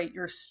corroborate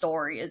your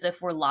story as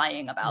if we're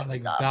lying about like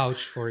stuff?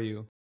 vouch for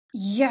you.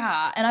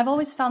 Yeah, and I've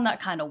always found that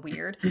kind of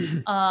weird.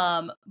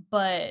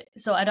 But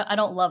so I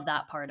don't love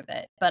that part of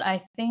it. But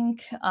I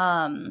think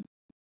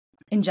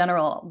in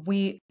general,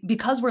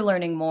 because we're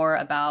learning more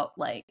about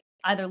like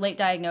either late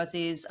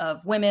diagnoses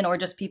of women or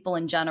just people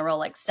in general,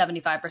 like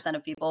 75%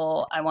 of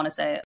people, I want to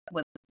say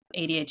with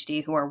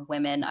ADHD who are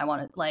women, I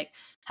want to like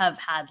have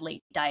had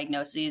late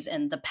diagnoses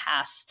in the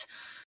past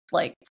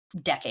like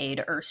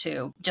decade or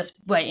two,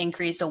 just by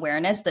increased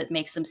awareness that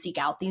makes them seek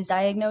out these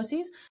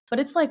diagnoses. But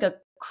it's like a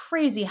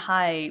crazy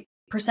high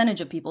percentage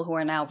of people who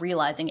are now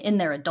realizing in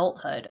their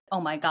adulthood,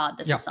 oh my God,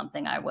 this is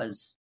something I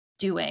was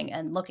doing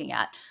and looking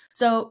at.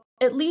 So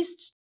at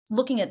least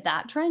looking at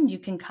that trend, you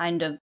can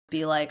kind of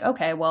be like,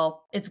 okay,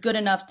 well, it's good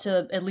enough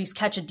to at least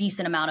catch a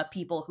decent amount of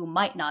people who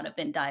might not have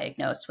been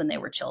diagnosed when they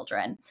were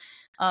children,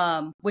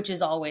 which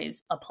is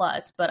always a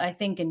plus. But I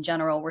think in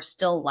general, we're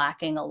still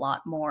lacking a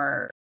lot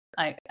more,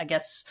 I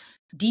guess,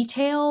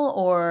 detail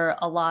or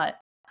a lot.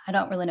 I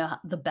don't really know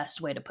the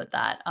best way to put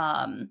that.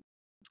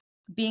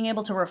 Being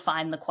able to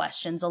refine the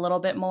questions a little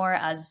bit more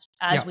as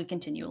we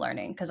continue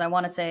learning. Because I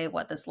want to say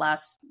what this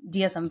last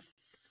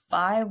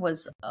DSM-5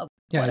 was a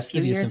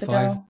few years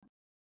ago.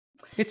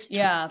 It's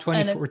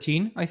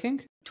 2014, I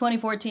think.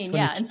 2014,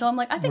 yeah. And so I'm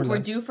like, I think we're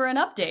due for an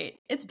update.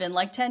 It's been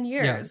like 10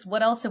 years. Yeah.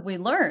 What else have we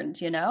learned,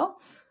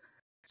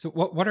 So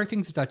what are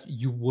things that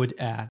you would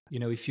add,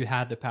 if you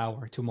had the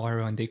power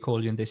tomorrow and they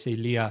call you and they say,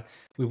 Leah,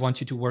 we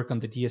want you to work on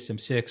the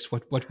DSM-6,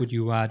 what would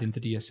you add in the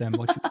DSM?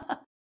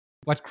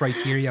 What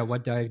criteria,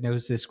 what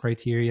diagnosis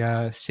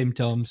criteria,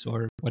 symptoms,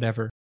 or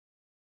whatever?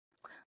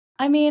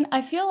 I mean,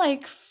 I feel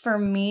like for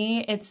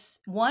me, it's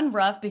one,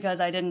 rough because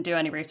I didn't do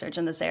any research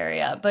in this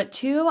area. But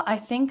two, I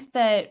think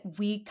that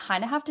we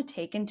kind of have to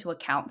take into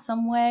account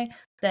some way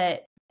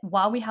that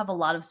while we have a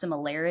lot of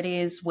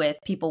similarities with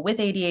people with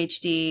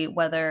ADHD,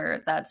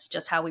 whether that's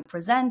just how we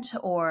present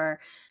or,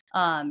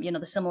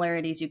 the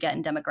similarities you get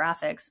in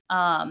demographics,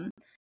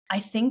 I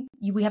think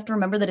we have to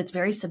remember that it's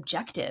very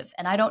subjective.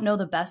 And I don't know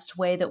the best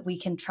way that we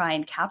can try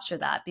and capture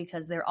that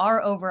because there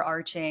are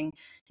overarching,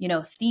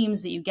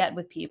 themes that you get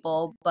with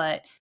people.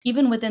 But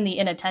even within the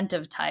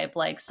inattentive type,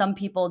 like some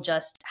people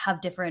just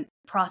have different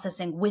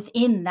processing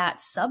within that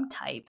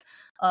subtype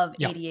of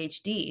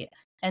ADHD.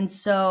 And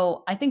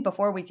so I think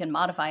before we can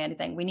modify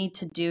anything, we need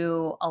to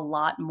do a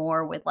lot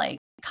more with like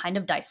kind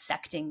of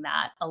dissecting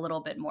that a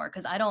little bit more.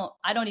 Cause I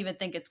don't even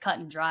think it's cut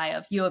and dry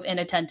of you have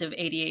inattentive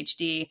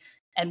ADHD.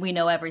 and we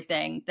know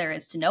everything there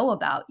is to know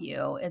about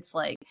you. It's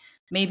like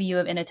maybe you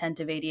have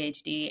inattentive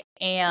ADHD,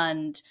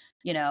 and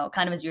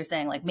kind of as you're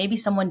saying, like maybe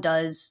someone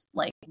does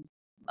like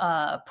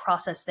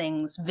process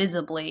things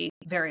visibly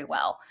very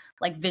well,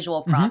 like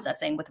visual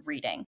processing with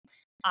reading.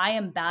 I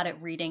am bad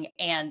at reading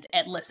and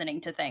at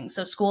listening to things.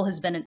 So school has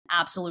been an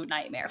absolute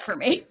nightmare for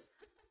me.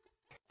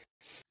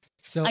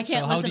 I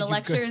can't listen to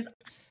lectures.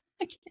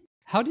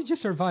 How did you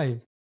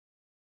survive?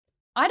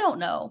 I don't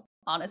know,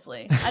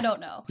 honestly. I don't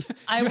know.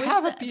 I wish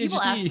have that a PhD.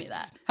 People ask me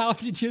that. How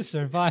did you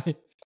survive?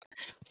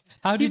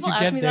 How did people you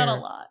get ask me there? that a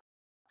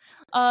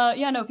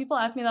lot. People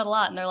ask me that a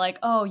lot, and they're like,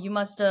 "Oh, you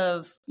must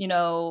have,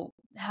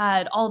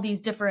 had all these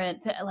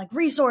different like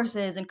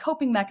resources and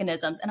coping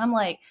mechanisms." And I'm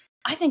like,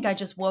 I think I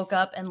just woke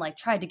up and like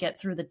tried to get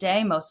through the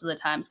day most of the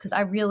times, because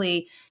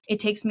it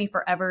takes me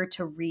forever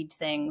to read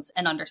things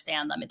and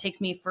understand them. It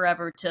takes me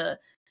forever to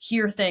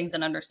hear things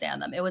and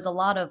understand them. It was a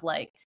lot of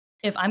like,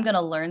 if I'm going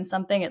to learn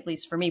something, at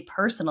least for me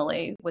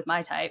personally with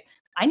my type,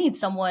 I need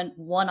someone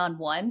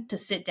one-on-one to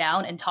sit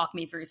down and talk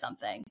me through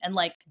something and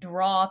like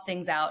draw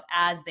things out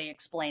as they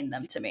explain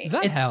them to me.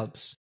 That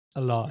helps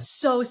a lot.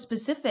 So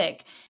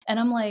specific. And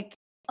I'm like,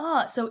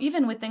 so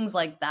even with things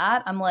like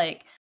that, I'm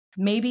like,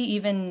 maybe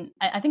even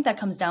I think that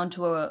comes down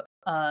to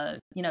a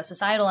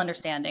societal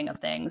understanding of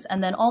things,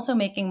 and then also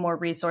making more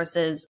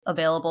resources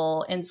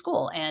available in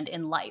school and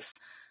in life.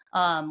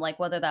 Like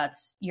whether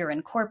that's you're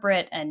in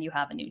corporate and you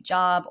have a new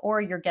job,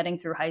 or you're getting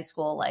through high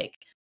school. Like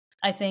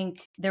I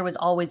think there was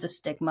always a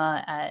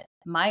stigma at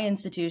my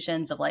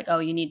institutions of like, oh,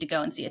 you need to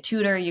go and see a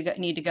tutor, you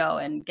need to go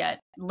and get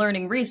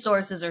learning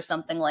resources or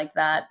something like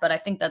that. But I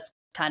think that's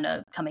kind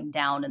of coming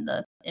down in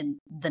the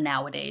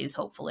nowadays,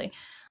 hopefully,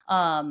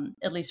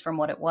 at least from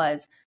what it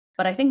was.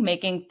 But I think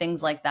making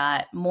things like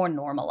that more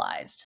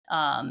normalized,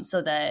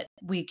 so that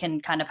we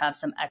can kind of have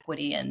some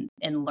equity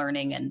in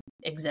learning and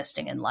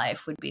existing in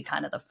life, would be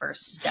kind of the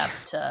first step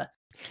to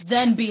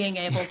then being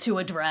able to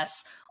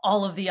address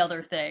all of the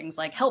other things,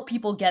 like help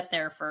people get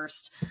there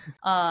first,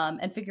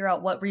 and figure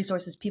out what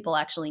resources people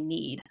actually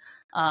need,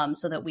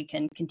 so that we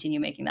can continue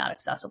making that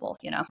accessible.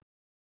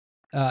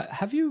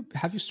 Have you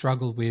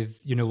struggled with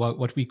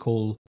what we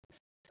call,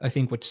 I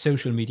think what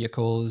social media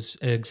calls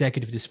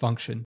executive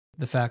dysfunction?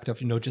 The fact of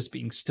just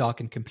being stuck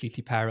and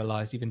completely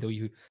paralyzed, even though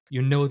you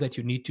know that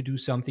you need to do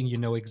something, you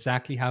know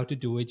exactly how to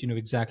do it, you know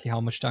exactly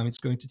how much time it's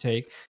going to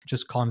take, you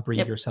just can't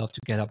bring yourself to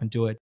get up and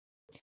do it.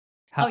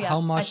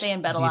 How much I stay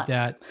in bed did a lot.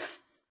 that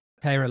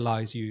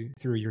paralyze you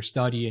through your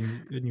study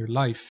and in your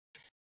life?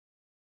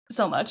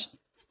 So much.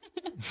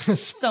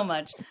 So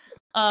much.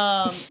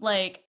 I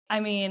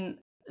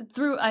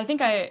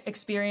think I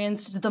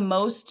experienced the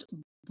most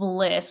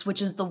bliss,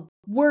 which is the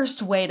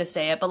worst way to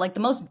say it, but like the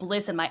most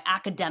bliss in my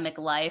academic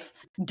life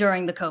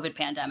during the COVID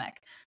pandemic,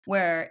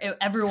 where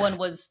everyone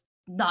was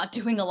not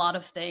doing a lot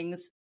of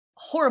things.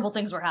 Horrible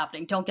things were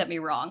happening, don't get me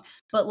wrong.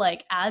 But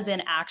like as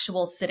in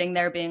actual sitting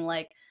there being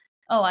like,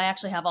 oh, I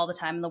actually have all the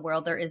time in the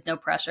world. There is no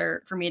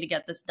pressure for me to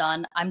get this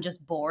done. I'm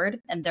just bored,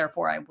 and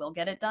therefore I will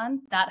get it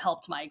done. That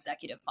helped my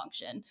executive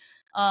function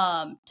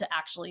to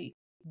actually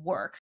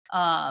work,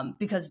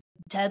 because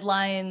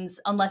deadlines,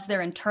 unless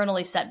they're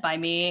internally set by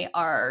me,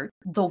 are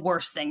the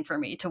worst thing for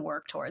me to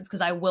work towards, because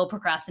I will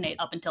procrastinate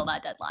up until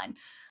that deadline.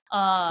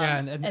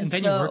 And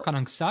then you work on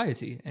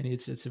anxiety, and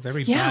it's a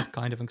very bad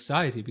kind of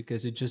anxiety,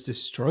 because it just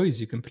destroys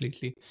you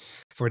completely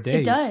for days.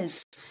 It does.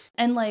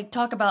 And like,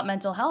 talk about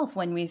mental health,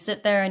 when we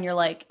sit there and you're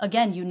like,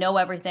 again, you know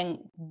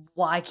everything,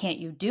 why can't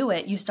you do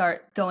it? You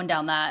start going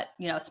down that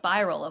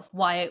spiral of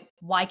why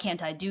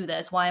can't I do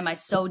this? Why am I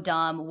so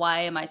dumb?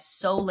 Why am I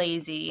so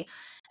lazy?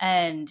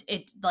 And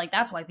it like,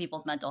 that's why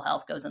people's mental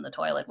health goes in the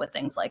toilet with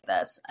things like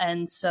this.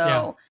 And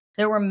so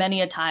there were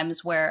many a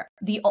times where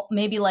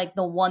maybe like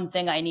the one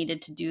thing I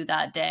needed to do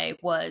that day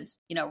was,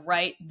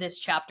 write this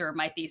chapter of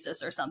my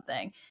thesis or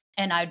something.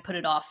 And I'd put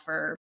it off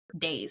for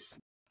days,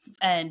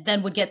 and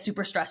then would get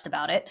super stressed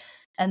about it.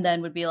 And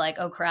then would be like,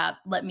 oh crap,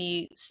 let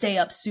me stay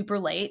up super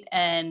late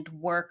and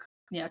work,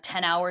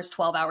 10 hours,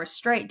 12 hours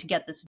straight to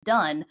get this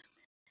done.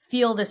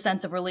 Feel this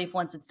sense of relief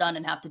once it's done,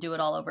 and have to do it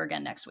all over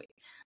again next week.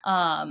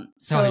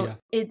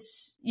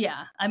 It's,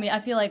 I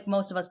feel like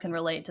most of us can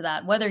relate to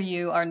that, whether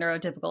you are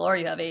neurotypical or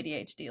you have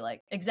ADHD. Like,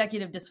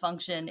 executive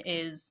dysfunction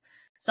is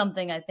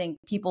something I think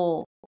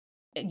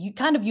you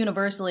kind of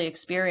universally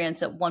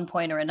experience at one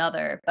point or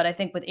another. But I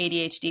think with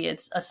ADHD,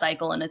 it's a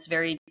cycle, and it's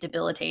very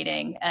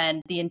debilitating,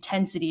 and the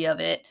intensity of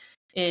it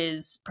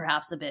is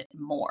perhaps a bit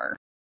more.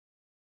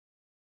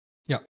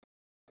 Yeah.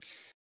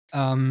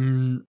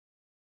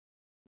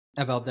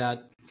 About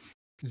that,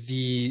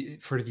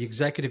 for the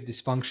executive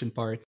dysfunction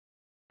part,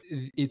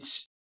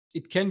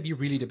 it can be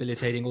really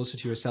debilitating also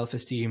to your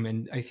self-esteem,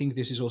 and I think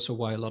this is also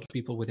why a lot of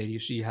people with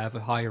ADHD have a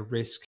higher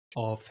risk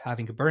of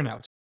having a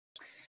burnout.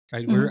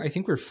 Right? I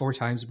think we're 4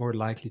 times more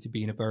likely to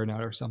be in a burnout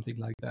or something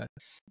like that.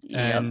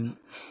 And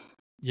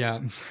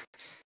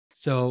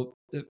so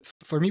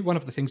for me, one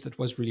of the things that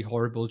was really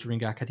horrible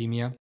during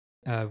academia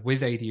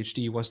with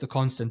ADHD was the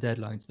constant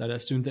deadlines. That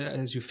as soon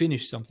as you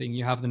finish something,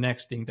 you have the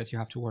next thing that you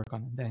have to work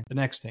on, and then the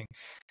next thing,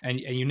 and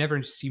you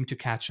never seem to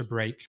catch a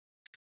break.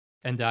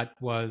 And that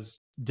was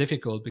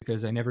difficult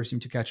because I never seem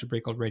to catch a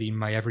break already in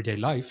my everyday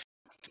life.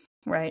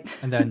 Right.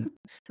 And then,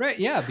 right,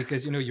 yeah,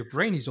 because your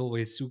brain is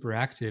always super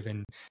active,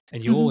 and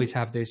you always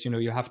have this.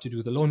 You have to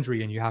do the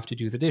laundry, and you have to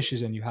do the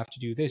dishes, and you have to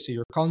do this. So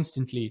you're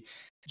constantly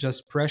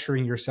just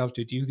pressuring yourself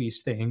to do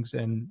these things,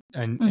 and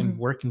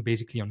working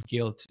basically on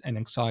guilt and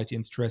anxiety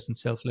and stress and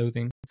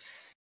self-loathing.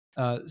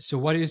 So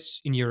what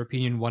is, in your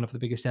opinion, one of the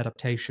biggest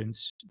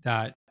adaptations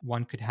that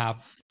one could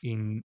have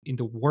in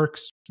the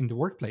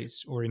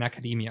workplace or in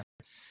academia?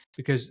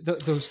 Because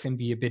those can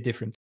be a bit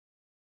different.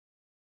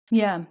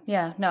 Yeah,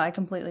 no, I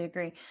completely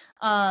agree.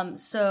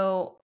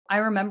 So I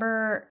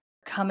remember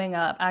coming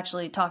up,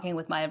 actually talking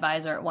with my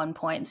advisor at one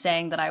point,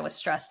 saying that I was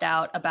stressed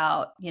out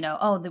about,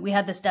 we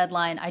had this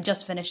deadline, I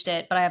just finished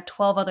it, but I have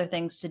 12 other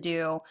things to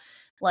do.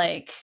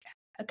 Like,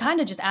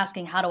 kind of just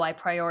asking, how do I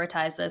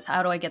prioritize this?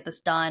 How do I get this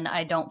done?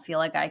 I don't feel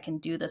like I can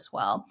do this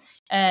well.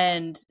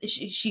 And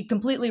she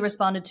completely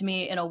responded to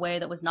me in a way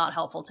that was not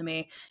helpful to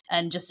me,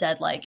 and just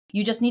said, like,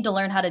 you just need to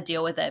learn how to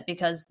deal with it,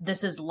 because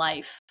this is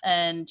life,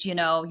 and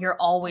you're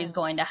always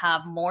going to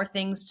have more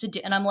things to do.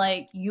 And I'm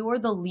like, you're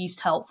the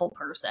least helpful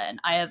person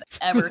I have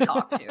ever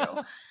talked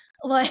to.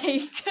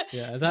 Like,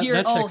 yeah,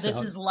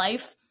 this is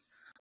life.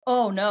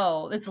 Oh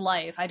no, it's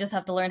life. I just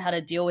have to learn how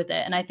to deal with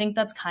it. And I think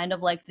that's kind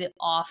of like the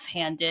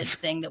offhanded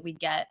thing that we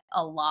get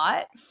a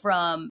lot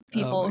from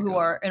people who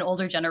are in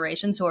older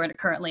generations who are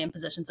currently in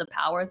positions of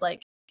power. Is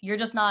like, you're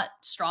just not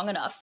strong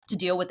enough to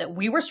deal with it.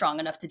 We were strong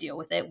enough to deal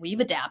with it. We've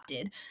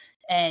adapted,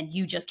 and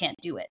you just can't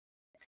do it.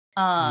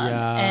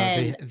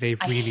 And they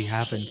really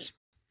haven't.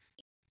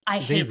 I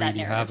hate that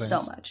narrative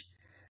so much.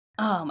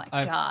 Oh my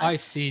God.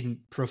 I've seen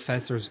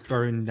professors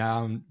burn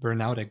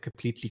out and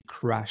completely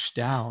crash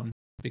down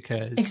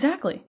because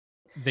exactly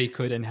they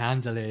couldn't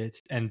handle it,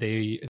 and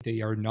they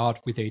are not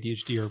with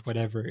ADHD or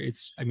whatever.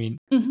 It's,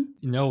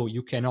 no,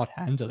 you cannot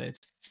handle it.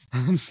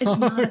 I'm sorry. It's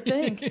not a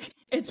thing.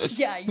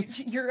 It's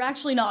you're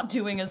actually not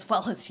doing as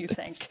well as you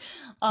think.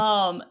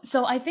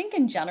 So I think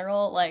in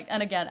general, like,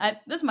 and again,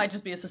 this might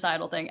just be a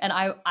societal thing, and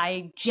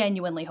I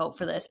genuinely hope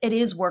for this. It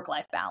is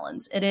work-life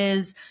balance. It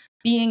is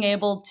being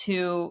able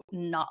to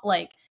not,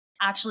 like,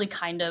 actually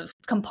kind of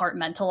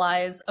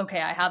compartmentalize, okay,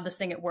 I have this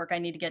thing at work I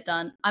need to get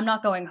done. I'm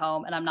not going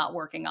home, and I'm not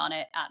working on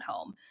it at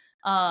home.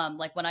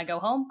 Like, when I go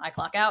home, I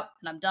clock out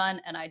and I'm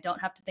done, and I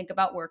don't have to think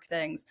about work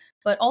things.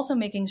 But also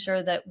making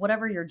sure that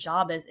whatever your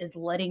job is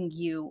letting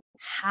you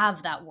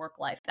have that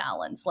work-life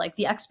balance. Like,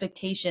 the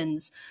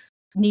expectations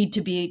need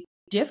to be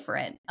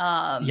different.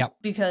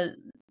 Because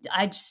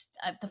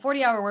the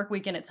 40-hour work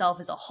week in itself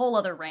is a whole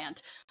other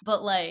rant.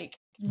 But, like,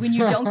 when you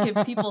don't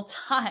give people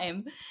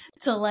time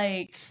to,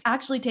 like,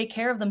 actually take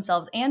care of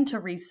themselves and to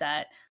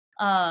reset,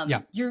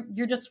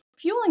 you're just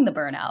fueling the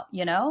burnout,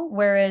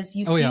 whereas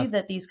you see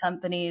that these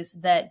companies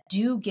that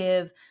do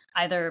give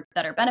either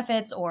better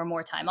benefits or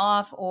more time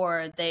off,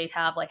 or they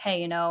have, like,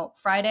 hey,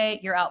 Friday,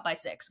 you're out by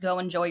 6, go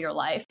enjoy your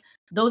life.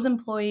 Those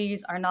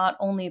employees are not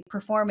only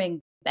performing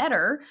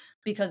better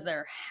because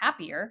they're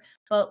happier,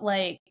 but,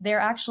 like, they're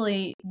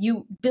actually,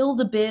 you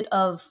build a bit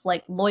of,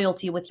 like,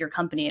 loyalty with your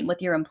company and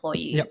with your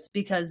employees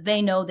because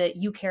they know that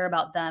you care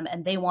about them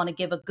and they want to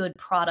give a good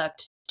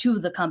product to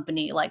the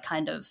company, like,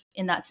 kind of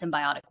in that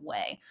symbiotic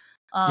way.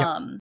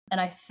 And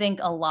I think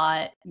a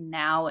lot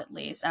now, at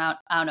least, I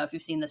don't know if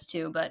you've seen this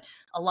too, but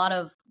a lot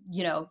of,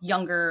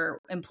 younger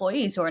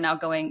employees who are now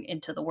going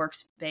into the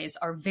workspace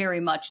are very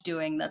much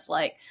doing this,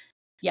 like,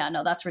 yeah,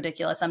 no, that's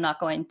ridiculous. I'm not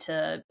going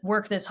to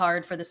work this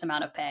hard for this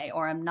amount of pay,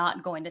 or I'm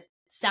not going to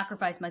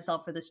sacrifice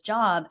myself for this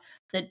job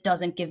that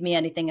doesn't give me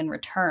anything in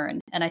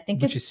return. And I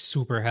think which is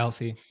super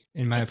healthy,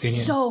 in my opinion.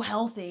 So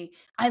healthy.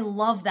 I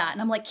love that.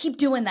 And I'm like, keep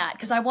doing that,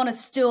 because I want to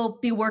still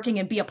be working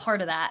and be a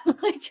part of that.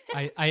 Like,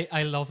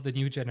 I love the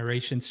new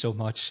generation so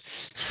much.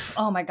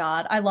 Oh my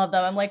God. I love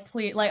them. I'm like,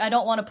 please, like, I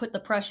don't want to put the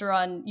pressure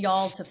on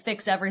y'all to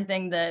fix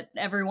everything that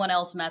everyone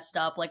else messed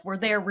up. Like, we're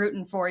there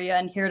rooting for you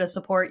and here to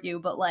support you.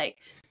 But, like,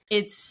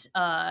 it's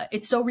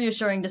so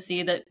reassuring to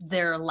see that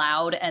they're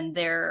loud and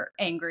they're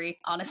angry,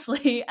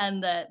 honestly,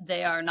 and that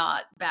they are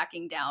not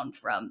backing down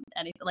from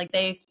anything. Like,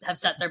 they have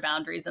set their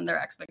boundaries and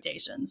their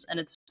expectations, and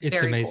it's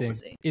very amazing.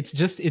 Cool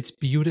to see. It's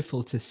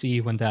beautiful to see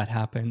when that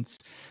happens,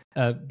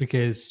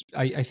 because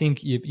I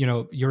think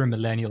you're a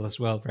millennial as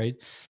well, right?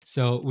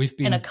 So we've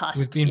been in a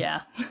cusp,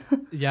 yeah,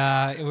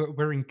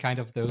 we're in kind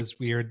of those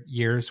weird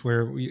years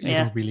where you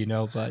don't really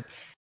know, but.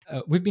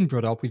 We've been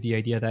brought up with the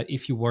idea that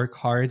if you work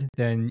hard,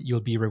 then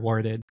you'll be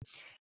rewarded.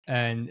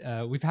 And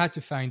we've had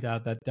to find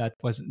out that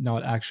was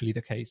not actually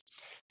the case.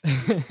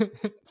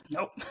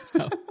 Nope.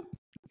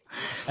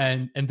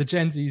 And the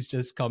Gen Z is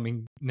just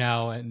coming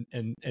now,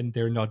 and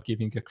they're not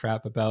giving a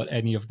crap about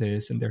any of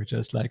this. And they're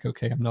just like,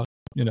 okay, I'm not,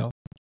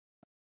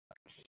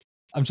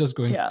 I'm just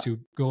going to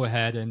go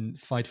ahead and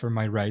fight for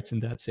my rights,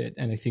 and that's it.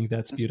 And I think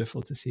that's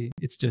beautiful to see.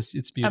 It's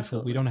beautiful.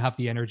 Absolutely. We don't have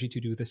the energy to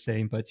do the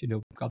same, but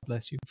God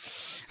bless you.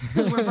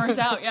 Because we're burnt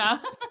out, yeah.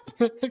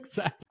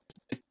 Exactly.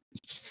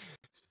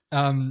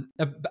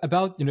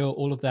 About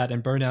all of that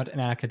and burnout in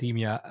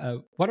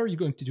academia, what are you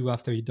going to do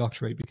after your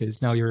doctorate?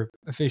 Because now you're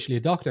officially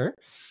a doctor.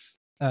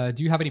 Do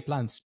you have any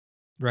plans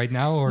right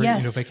now, or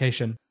Yes.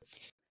 vacation?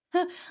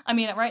 I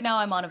mean, right now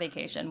I'm on a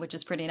vacation, which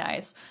is pretty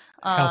nice.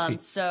 Healthy.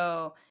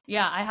 So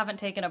yeah, I haven't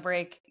taken a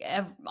break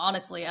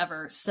honestly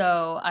ever.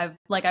 So I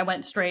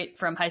went straight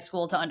from high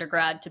school to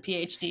undergrad to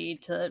PhD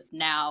to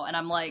now, and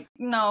I'm like,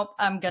 no,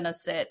 I'm gonna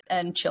sit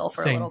and chill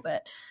for a Same. little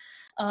bit.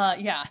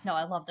 Yeah, no,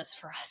 I love this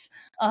for us.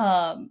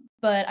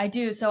 But I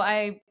do. So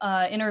I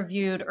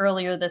interviewed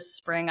earlier this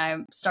spring.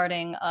 I'm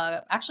starting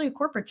actually a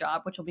corporate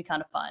job, which will be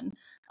kind of fun.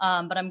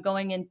 But I'm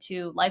going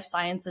into life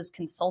sciences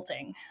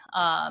consulting.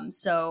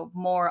 So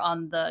more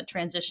on the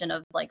transition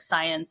of like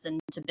science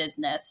into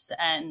business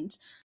and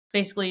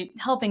basically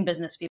helping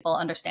business people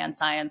understand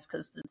science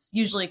because it's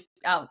usually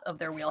out of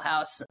their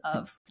wheelhouse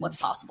of what's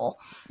possible.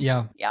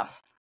 Yeah. Yeah.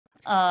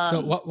 So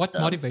what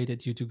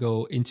motivated you to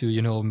go into,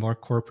 a more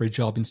corporate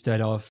job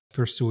instead of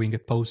pursuing a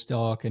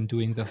postdoc and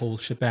doing the whole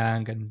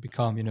shebang and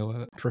become,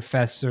 a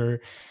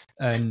professor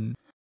and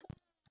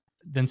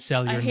then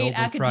sell your Nobel Prize?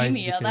 I hate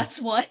academia. That's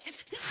what.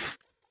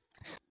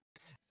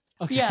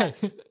 Okay. Yeah.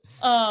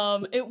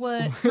 It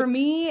was for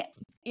me.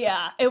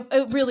 Yeah,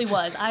 it really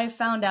was. I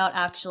found out,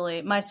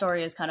 actually, my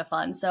story is kind of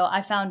fun. So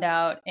I found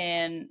out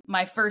in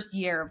my first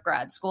year of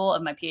grad school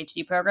of my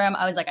PhD program,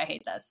 I was like, I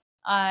hate this.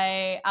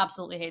 I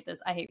absolutely hate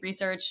this. I hate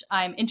research.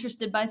 I'm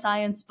interested by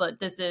science,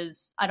 but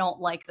I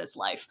don't like this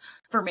life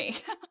for me.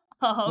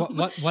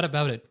 What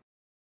about it?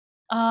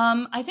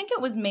 I think it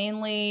was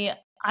mainly,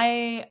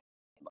 I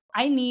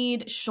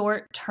need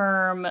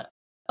short-term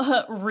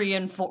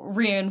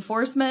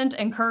reinforcement,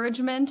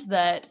 encouragement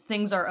that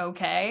things are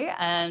okay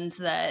and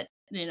that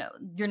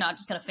you're not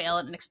just going to fail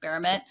at an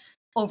experiment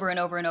over and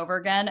over and over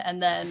again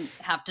and then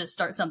have to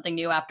start something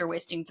new after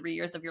wasting 3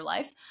 years of your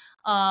life.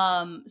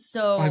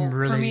 So I'm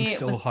for me,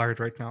 so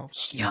hard right now.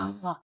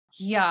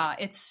 Yeah,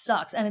 it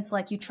sucks. And it's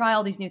like you try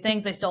all these new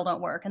things, they still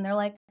don't work. And they're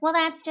like, well,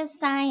 that's just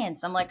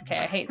science. I'm like, okay,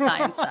 I hate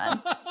science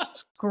then.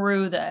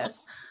 Screw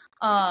this.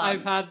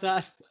 I've had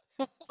that.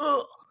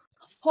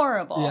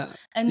 Horrible. Yeah.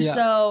 And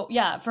so,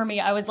 yeah, for me,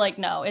 I was like,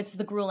 no, it's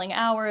the grueling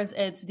hours.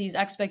 It's these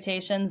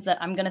expectations that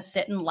I'm going to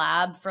sit in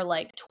lab for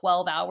like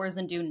 12 hours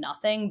and do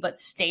nothing, but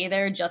stay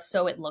there just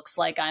so it looks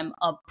like I'm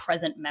a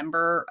present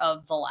member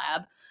of the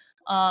lab.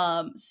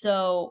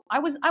 So I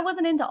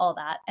wasn't into all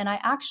that. And I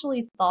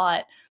actually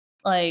thought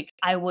like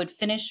I would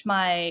finish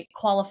my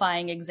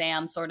qualifying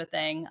exam sort of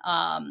thing,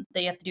 that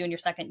you have to do in your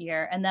second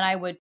year. And then I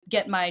would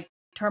get my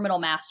terminal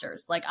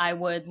master's. Like I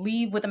would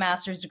leave with a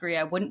master's degree.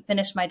 I wouldn't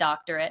finish my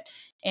doctorate.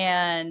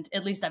 And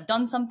at least I've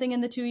done something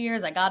in the 2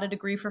 years. I got a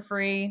degree for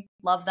free.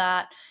 Love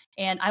that.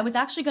 And I was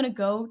actually going to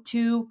go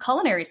to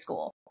culinary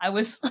school. I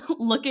was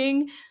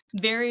looking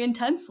very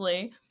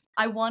intensely.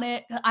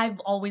 I've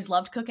always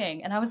loved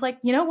cooking. And I was like,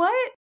 you know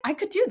what? I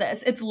could do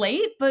this. It's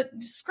late, but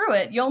screw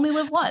it. You only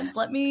live once.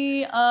 Let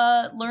me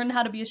learn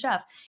how to be a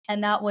chef.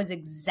 And that was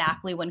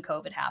exactly when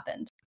COVID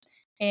happened.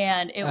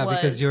 And it was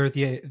because you're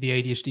the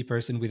ADHD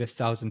person with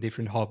 1,000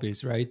 different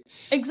hobbies, right?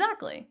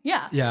 Exactly.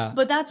 Yeah. Yeah.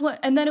 But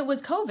and then it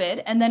was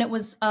COVID, and then it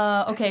was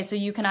okay. So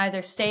you can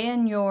either stay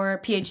in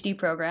your PhD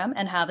program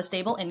and have a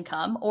stable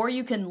income, or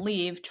you can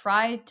leave,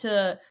 try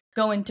to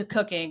go into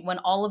cooking when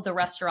all of the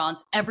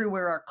restaurants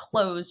everywhere are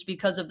closed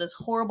because of this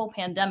horrible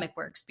pandemic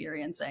we're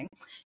experiencing.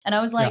 And I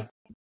was like,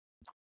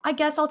 I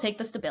guess I'll take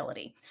the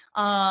stability.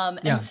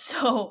 And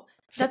so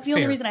that's the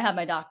only reason I have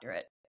my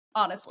doctorate,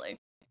 honestly.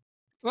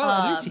 Well,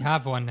 at least you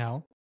have one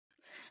now.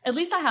 At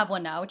least I have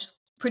one now, which is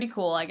pretty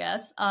cool, I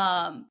guess.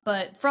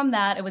 But from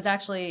that, it was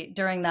actually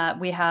during that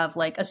we have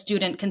like a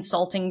student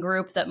consulting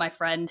group that my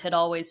friend had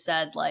always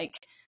said, like,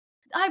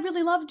 I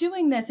really love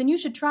doing this and you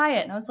should try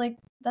it. And I was like,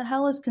 the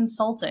hell is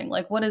consulting?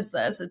 Like, what is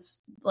this?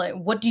 It's like,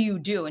 what do you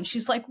do? And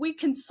she's like, we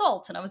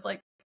consult. And I was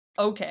like,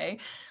 okay.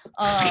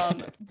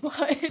 But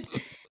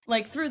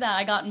like through that,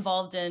 I got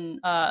involved in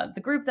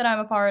the group that I'm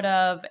a part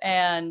of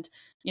and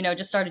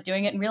just started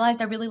doing it and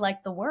realized I really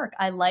like the work.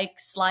 I like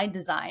slide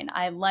design.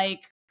 I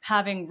like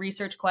having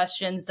research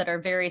questions that are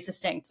very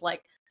succinct,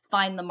 like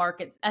find the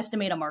market,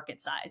 estimate a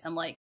market size. I'm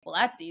like, well,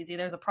 that's easy.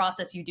 There's a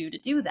process you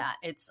do that.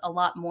 It's a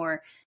lot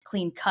more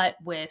clean cut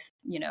with,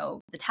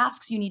 the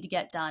tasks you need to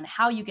get done,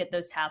 how you get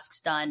those tasks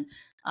done.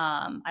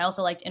 I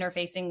also liked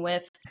interfacing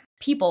with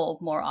people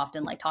more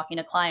often, like talking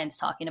to clients,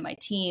 talking to my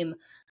team,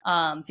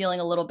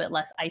 feeling a little bit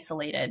less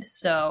isolated.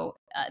 So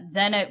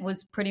then it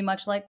was pretty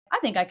much like, I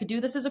think I could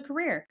do this as a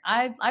career.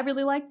 I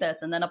really like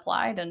this, and then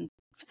applied, and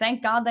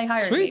thank God they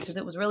hired me because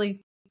it was really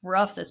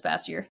rough this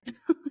past year.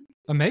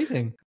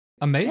 Amazing.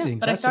 Yeah,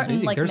 but that's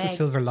amazing. Like there's a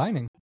silver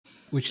lining,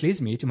 which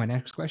leads me to my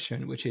next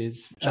question, which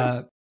is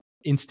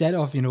instead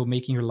of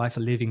making your life a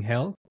living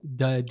hell,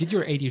 did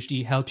your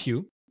ADHD help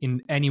you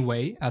in any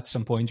way at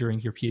some point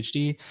during your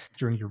PhD,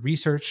 during your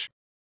research?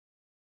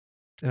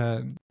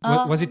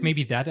 Was it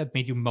maybe that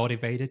made you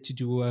motivated to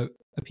do a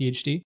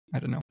PhD? I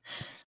don't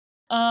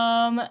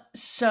know.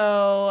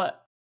 So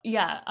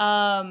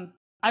yeah.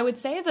 I would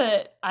say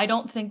that I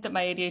don't think that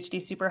my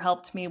ADHD super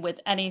helped me with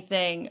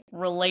anything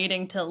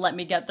relating to let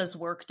me get this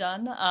work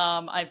done.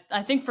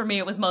 I think for me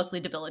it was mostly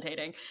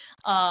debilitating,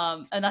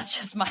 and that's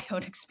just my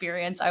own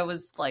experience. I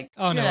was like,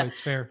 Oh no, yeah, it's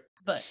fair.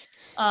 but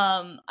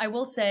I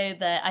will say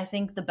that I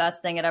think the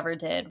best thing it ever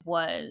did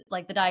was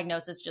like the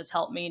diagnosis just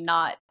helped me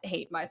not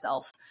hate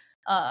myself,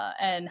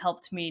 and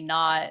helped me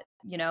not,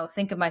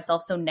 think of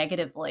myself so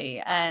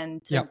negatively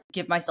and to Yep.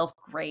 give myself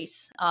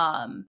grace.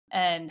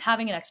 And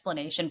having an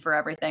explanation for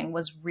everything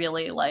was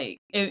really like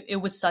it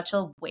was such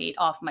a weight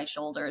off my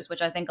shoulders,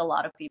 which I think a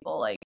lot of people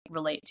like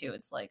relate to.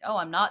 It's like, oh,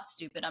 I'm not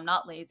stupid, I'm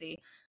not lazy.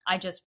 I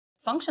just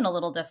function a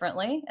little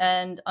differently.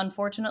 And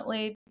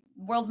unfortunately,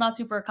 world's not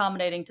super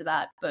accommodating to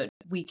that, but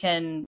we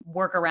can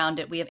work around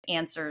it. We have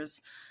answers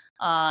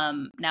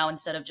now,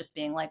 instead of just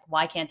being like,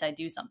 why can't I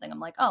do something? I'm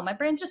like, oh, my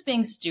brain's just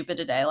being stupid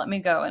today. Let me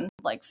go and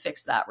like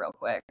fix that real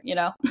quick,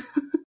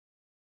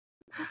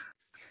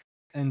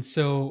 And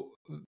so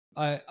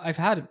I've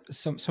had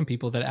some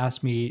people that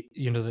ask me,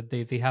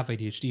 that they have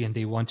ADHD and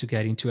they want to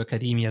get into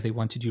academia, they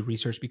want to do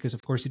research, because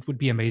of course it would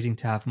be amazing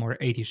to have more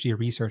ADHD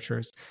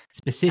researchers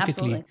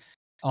specifically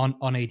Absolutely.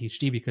 on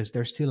ADHD, because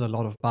there's still a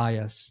lot of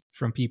bias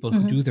from people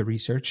who Mm-hmm. do the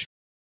research.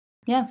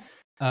 Yeah.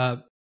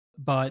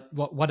 But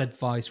what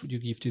advice would you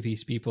give to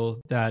these people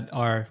that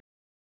are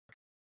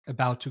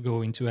about to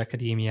go into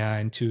academia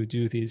and to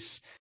do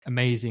this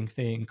amazing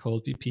thing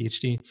called the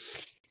PhD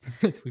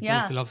that we both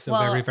Yeah. love so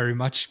very, Well, very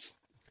much?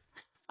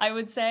 I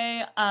would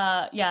say,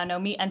 yeah, no,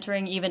 me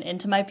entering even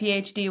into my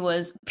PhD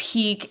was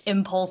peak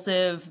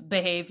impulsive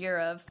behavior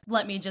of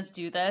let me just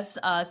do this.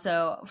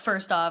 So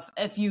first off,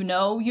 if you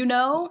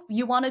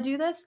want to do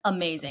this,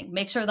 amazing.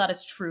 Make sure that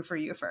is true for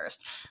you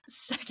first.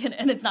 Second,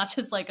 and it's not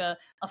just like a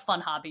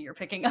fun hobby you're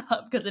picking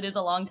up, because it is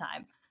a long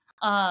time.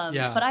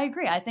 Yeah. But I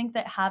agree. I think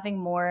that having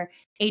more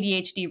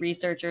ADHD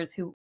researchers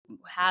who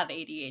have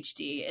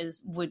ADHD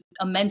would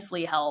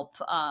immensely help,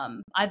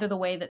 either the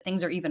way that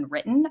things are even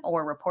written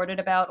or reported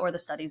about, or the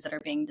studies that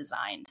are being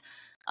designed.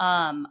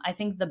 I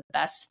think the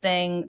best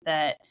thing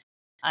that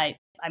I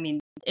mean,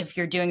 if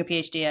you're doing a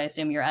PhD, I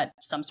assume you're at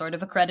some sort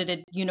of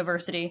accredited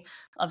university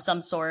of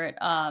some sort,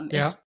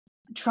 Yeah. is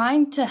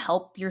trying to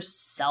help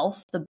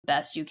yourself the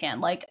best you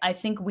can. Like, I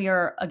think we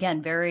are,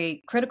 again,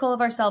 very critical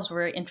of ourselves. We're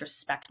very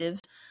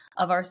introspective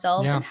of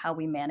ourselves Yeah. and how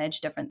we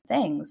manage different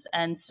things.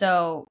 And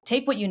so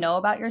take what you know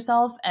about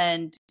yourself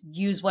and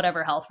use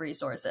whatever health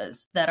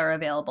resources that are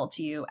available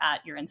to you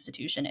at your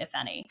institution, if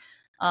any.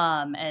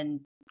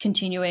 And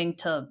continuing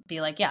to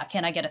be like, yeah,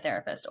 can I get a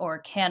therapist? Or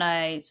can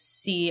I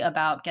see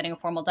about getting a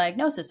formal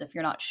diagnosis if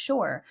you're not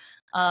sure?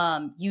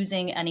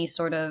 Using any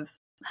sort of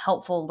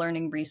helpful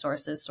learning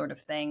resources sort of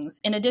things,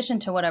 in addition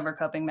to whatever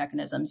coping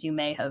mechanisms you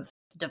may have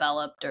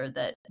developed or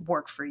that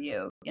work for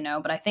you,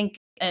 But I think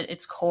at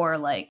its core,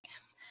 like,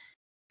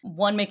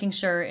 one, making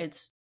sure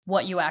it's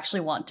what you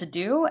actually want to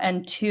do,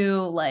 and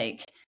two,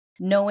 like,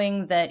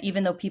 knowing that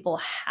even though people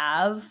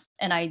have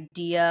an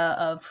idea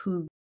of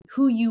who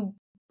you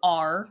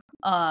are,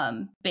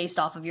 based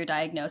off of your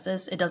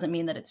diagnosis, it doesn't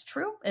mean that it's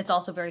true. It's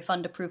also very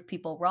fun to prove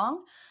people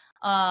wrong,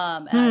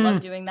 and I love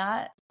doing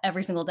that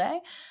every single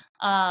day.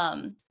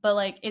 But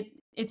like,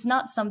 it's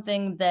not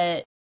something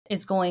that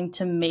is going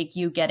to make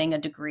you getting a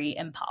degree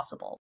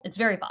impossible. It's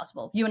very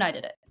possible. You and I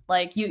did it.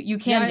 Like, you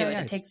can do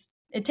it.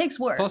 It takes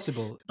work.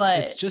 Possible,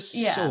 but it's just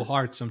yeah, so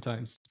hard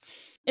sometimes.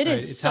 it Right?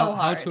 is It's so how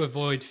hard. to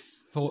avoid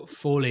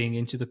falling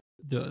into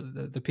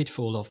the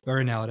pitfall of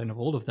burnout and of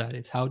all of that.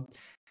 It's how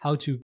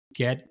to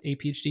get a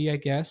PhD, I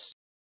guess,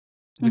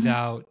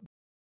 without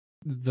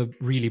the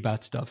really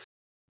bad stuff.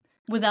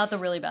 Without the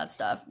really bad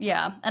stuff.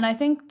 Yeah. And I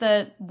think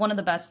that one of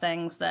the best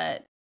things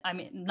that, I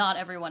mean, not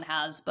everyone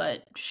has,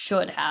 but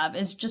should have,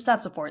 is just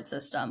that support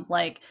system.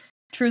 Like,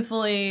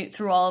 truthfully,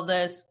 through all of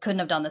this, couldn't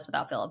have done this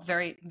without Philip.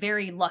 Very,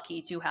 very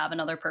lucky to have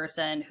another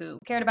person who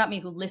cared about me,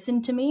 who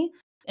listened to me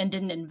and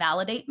didn't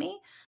invalidate me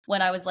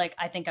when I was like,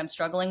 I think I'm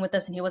struggling with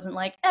this. And he wasn't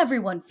like,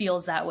 everyone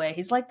feels that way.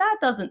 He's like, that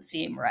doesn't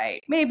seem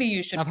right. Maybe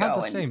you should I've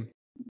go. had the same.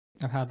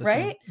 I've had the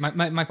right?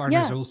 same. My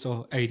partner's Yeah.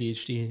 also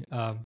ADHD,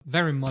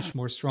 very much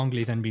more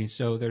strongly than me.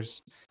 So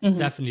there's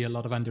definitely a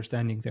lot of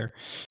understanding there.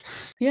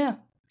 Yeah.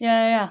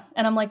 Yeah.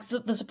 And I'm like,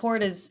 the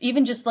support is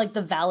even just like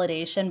the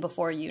validation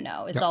before,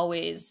 it's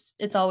always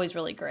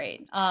really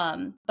great.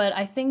 But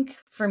I think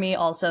for me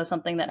also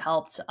something that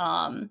helped,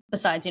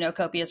 besides,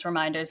 copious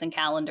reminders and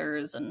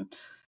calendars and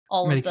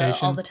all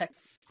the tech.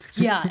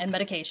 Yeah. And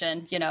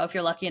medication, if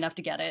you're lucky enough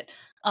to get it,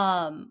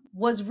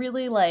 was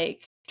really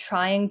like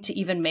trying to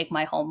even make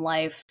my home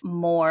life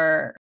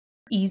more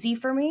easy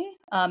for me,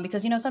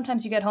 because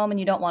sometimes you get home and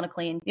you don't want to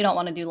clean, you don't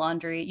want to do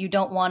laundry, you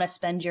don't want to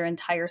spend your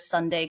entire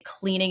Sunday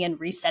cleaning and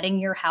resetting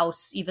your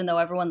house, even though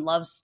everyone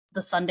loves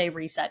the Sunday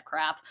reset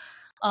crap.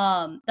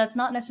 That's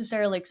not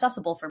necessarily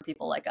accessible for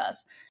people like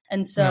us.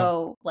 And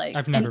so, like,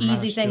 I've never an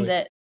easy thing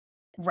that,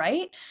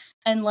 right?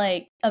 And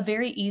like a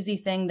very easy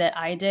thing that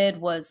I did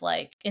was,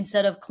 like,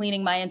 instead of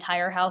cleaning my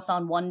entire house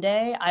on one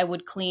day, I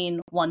would clean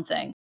one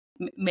thing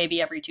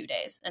maybe every 2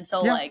 days. And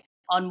so like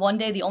on one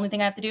day, the only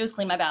thing I have to do is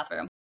clean my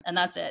bathroom. and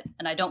that's it.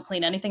 And I don't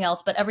clean anything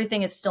else, but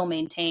everything is still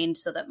maintained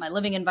so that my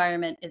living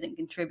environment isn't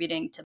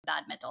contributing to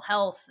bad mental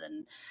health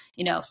and,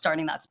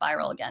 starting that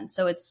spiral again.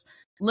 So it's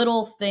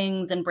little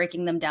things and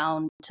breaking them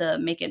down to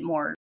make it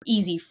more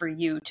easy for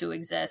you to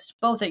exist,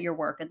 both at your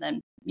work and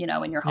then,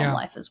 in your home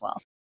life as well.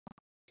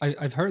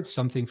 I've heard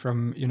something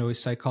from, a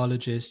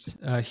psychologist.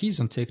 He's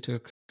on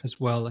TikTok as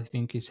well. I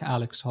think it's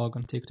Alex Hogg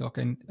on TikTok.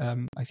 And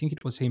I think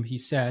it was him. He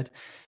said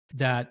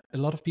that a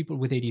lot of people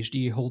with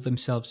ADHD hold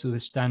themselves to the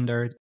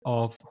standard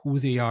of who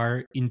they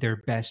are in their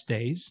best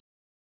days.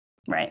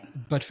 Right.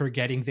 But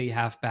forgetting they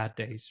have bad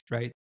days,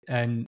 right?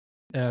 And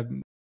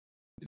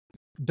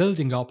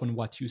building up on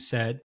what you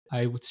said,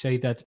 I would say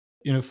that,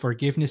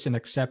 forgiveness and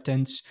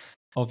acceptance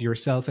of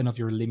yourself and of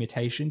your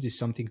limitations is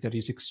something that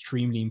is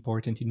extremely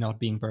important in not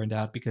being burned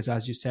out, because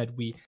as you said,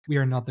 we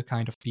are not the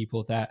kind of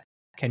people that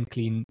can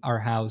clean our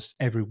house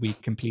every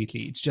week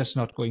completely. It's just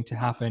not going to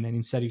happen. And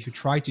instead, if you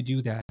try to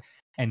do that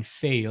and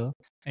fail,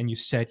 and you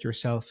set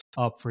yourself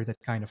up for that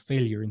kind of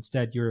failure,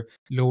 instead you're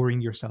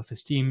lowering your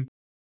self-esteem,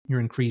 you're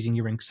increasing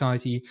your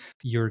anxiety,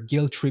 you're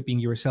guilt tripping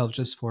yourself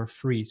just for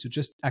free. So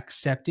just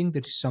accepting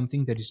that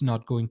something that is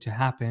not going to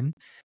happen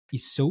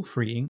is so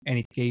freeing, and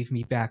it gave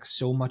me back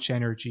so much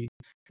energy.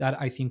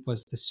 That I think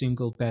was the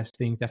single best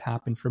thing that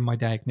happened from my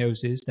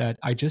diagnosis, that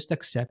I just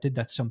accepted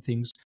that some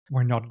things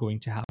were not going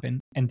to happen,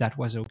 and that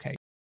was okay.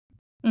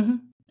 Mm-hmm.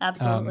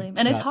 Absolutely.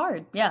 And it's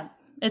hard. Yeah,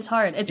 it's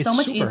hard. It's so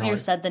much easier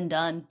said than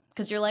done,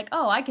 because you're like,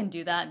 oh, I can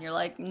do that. And you're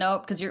like,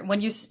 nope. Because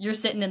you're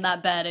sitting in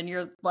that bed and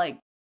you're like,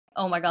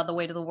 oh my God, the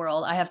weight of the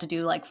world. I have to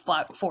do like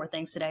 4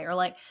 things today. Or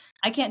like,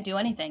 I can't do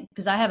anything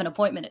because I have an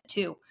appointment at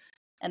 2.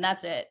 And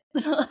that's it.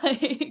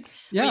 You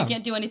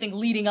can't do anything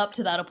leading up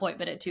to that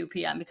appointment at 2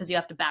 p.m. because you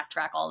have to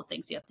backtrack all the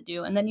things you have to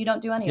do, and then you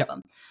don't do any of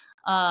them.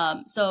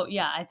 So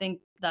yeah, I think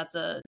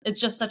it's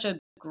just such a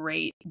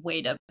great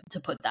way to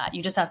put that.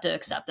 You just have to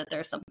accept that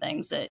there's some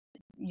things that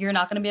you're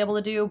not going to be able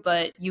to do,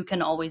 but you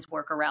can always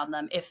work around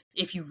them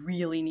if you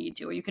really need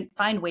to, or you can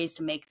find ways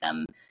to make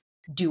them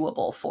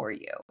doable for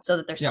you so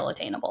that they're still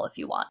attainable if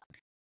you want.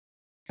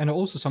 And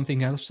also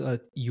something else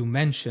that you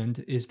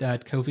mentioned is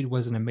that COVID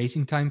was an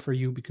amazing time for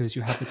you because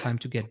you had the time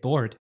to get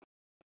bored.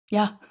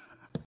 Yeah.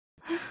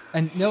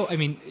 And no, I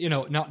mean,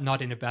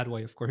 not in a bad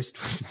way, of course.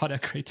 It was not a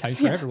great time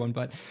for everyone,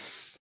 but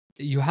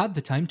you had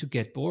the time to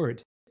get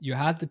bored. You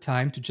had the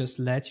time to just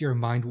let your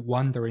mind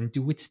wander and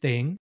do its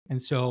thing.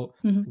 And so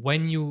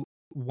when you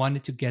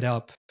wanted to get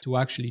up to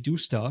actually do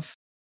stuff,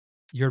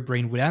 your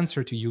brain would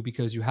answer to you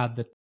because you had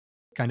the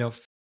kind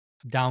of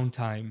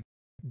downtime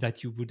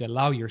that you would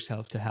allow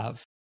yourself to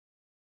have.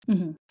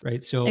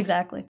 Right. So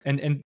exactly.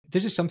 And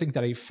this is something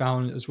that I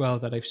found as well,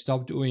 that I've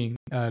stopped doing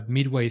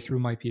midway through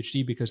my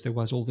PhD, because there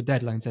was all the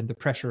deadlines and the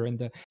pressure and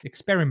the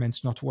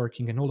experiments not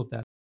working and all of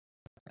that.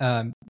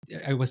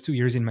 I was 2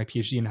 years in my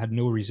PhD and had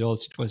no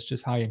results. It was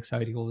just high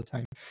anxiety all the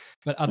time.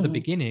 But at the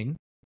beginning,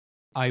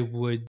 I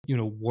would,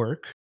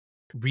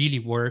 really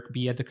work,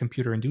 be at the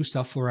computer and do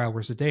stuff 4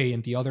 hours a day.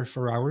 And the other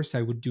 4 hours,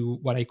 I would do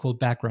what I call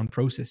background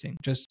processing,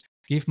 just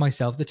give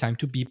myself the time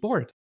to be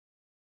bored.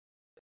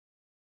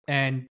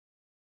 And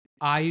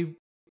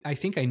I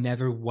think I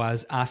never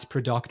was as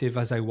productive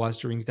as I was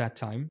during that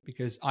time,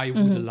 because I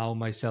would allow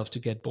myself to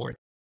get bored.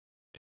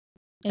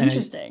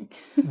 Interesting.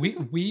 We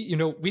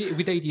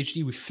with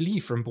ADHD, we flee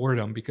from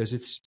boredom because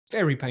it's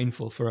very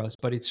painful for us,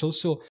 but it's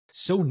also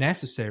so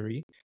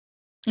necessary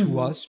to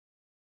us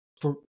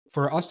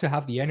for us to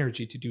have the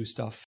energy to do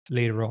stuff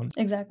later on.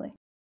 Exactly.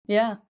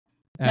 Yeah.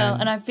 No,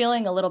 and I'm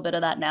feeling a little bit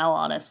of that now,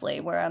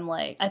 honestly, where I'm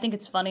like, I think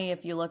it's funny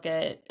if you look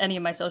at any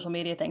of my social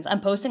media things,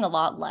 I'm posting a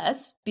lot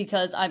less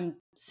because I'm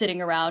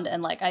sitting around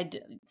and like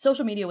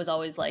social media was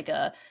always like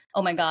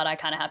oh my God, I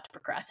kind of have to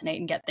procrastinate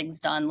and get things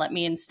done. Let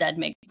me instead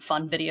make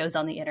fun videos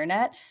on the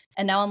internet.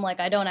 And now I'm like,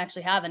 I don't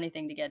actually have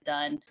anything to get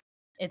done.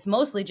 It's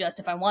mostly just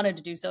if I wanted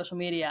to do social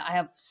media, I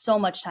have so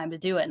much time to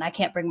do it and I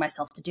can't bring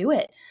myself to do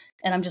it.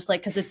 And I'm just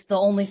like, because it's the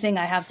only thing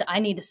I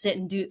need to sit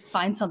and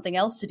find something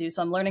else to do.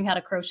 So I'm learning how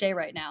to crochet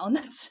right now. And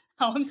that's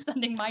how I'm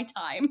spending my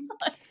time.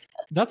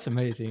 That's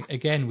amazing.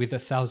 Again, with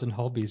 1,000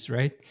 hobbies,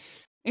 right?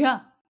 Yeah.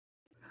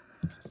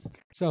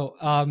 So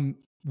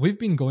we've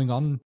been going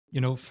on,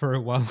 for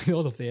a while with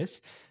all of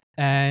this.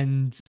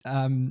 And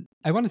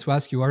I wanted to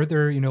ask you, are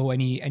there,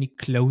 any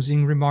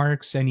closing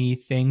remarks, any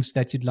things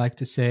that you'd like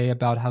to say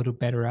about how to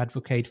better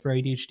advocate for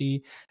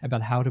ADHD,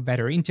 about how to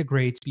better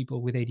integrate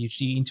people with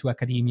ADHD into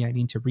academia and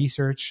into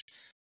research?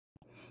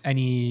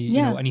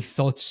 Any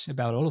thoughts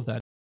about all of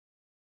that?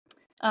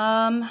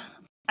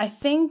 I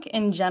think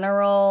in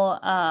general,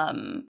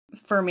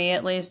 for me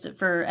at least,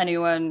 for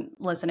anyone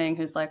listening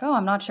who's like, oh,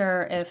 I'm not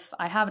sure if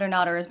I have it or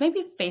not, or is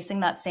maybe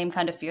facing that same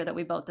kind of fear that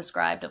we both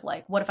described of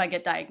like, what if I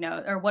get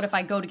diagnosed, or what if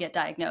I go to get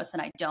diagnosed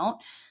and I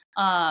don't?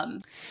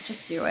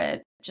 Just do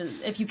it.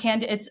 If you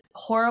can, it's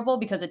horrible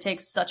because it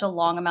takes such a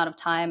long amount of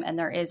time and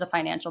there is a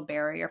financial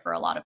barrier for a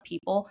lot of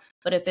people.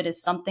 But if it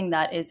is something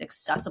that is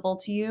accessible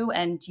to you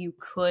and you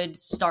could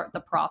start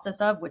the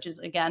process of, which is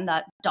again,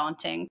 that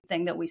daunting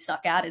thing that we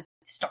suck at is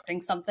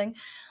starting something.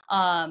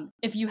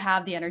 If you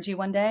have the energy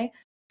one day,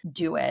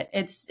 do it.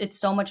 It's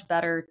so much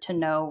better to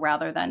know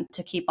rather than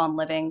to keep on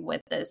living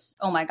with this,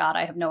 oh my God,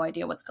 I have no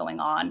idea what's going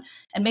on.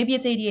 And maybe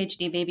it's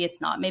ADHD, maybe it's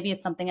not, maybe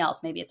it's something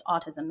else, maybe it's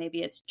autism,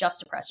 maybe it's just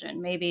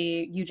depression,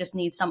 maybe you just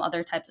need some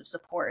other types of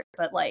support.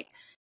 But like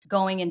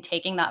going and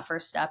taking that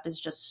first step is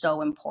just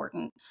so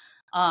important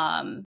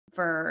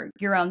for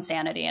your own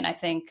sanity. And I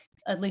think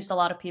at least a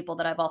lot of people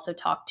that I've also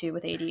talked to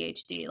with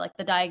ADHD, like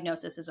the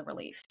diagnosis is a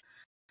relief.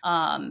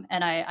 And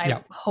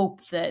I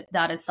hope that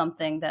that is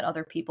something that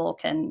other people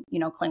can,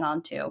 cling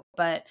on to.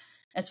 But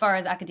as far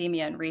as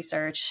academia and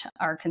research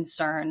are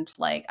concerned,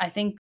 like I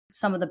think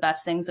some of the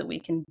best things that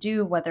we can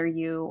do, whether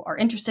you are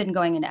interested in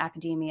going into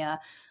academia,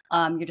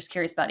 you're just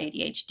curious about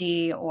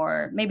ADHD,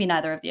 or maybe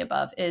neither of the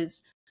above,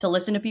 is to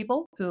listen to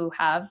people who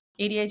have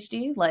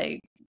ADHD,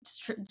 like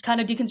kind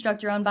of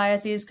deconstruct your own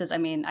biases. Cause I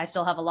mean, I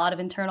still have a lot of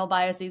internal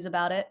biases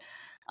about it.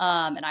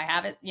 And I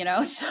have it,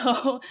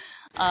 so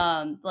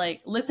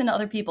like listen to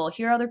other people,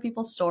 hear other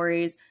people's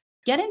stories,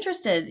 get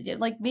interested.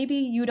 Like maybe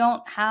you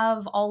don't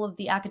have all of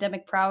the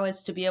academic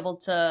prowess to be able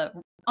to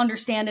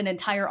understand an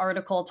entire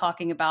article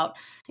talking about,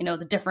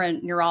 the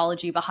different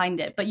neurology behind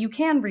it, but you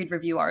can read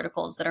review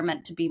articles that are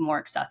meant to be more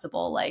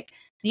accessible. Like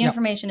the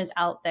information is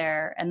out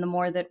there, and the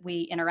more that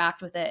we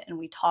interact with it and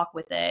we talk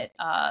with it,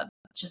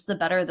 just the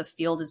better the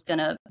field is going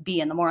to be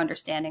and the more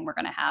understanding we're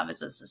going to have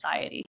as a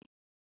society.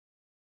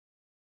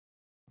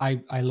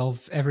 I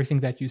love everything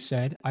that you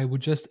said. I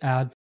would just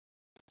add,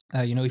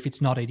 if it's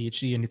not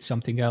ADHD and it's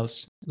something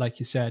else, like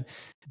you said,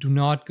 do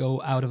not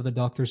go out of the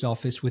doctor's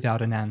office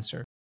without an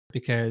answer,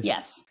 because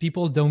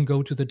people don't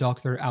go to the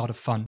doctor out of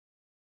fun.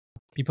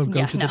 People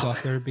go to the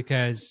doctor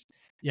because,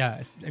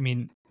 I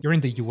mean, you're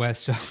in the US,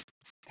 so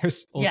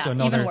there's also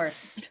another even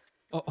worse.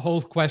 A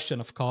whole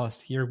question of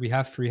cost. Here we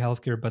have free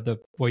healthcare, but the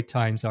wait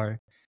times are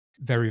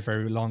very,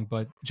 very long.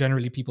 But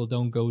generally, people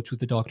don't go to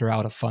the doctor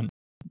out of fun.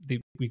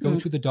 We go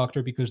to the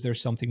doctor because there's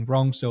something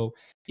wrong. So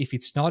if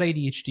it's not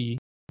ADHD,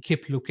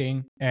 keep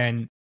looking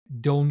and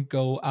don't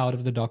go out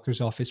of the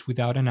doctor's office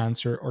without an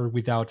answer or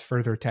without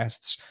further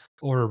tests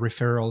or a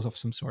referral of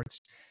some sorts.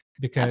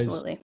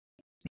 Because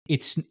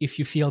it's, if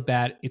you feel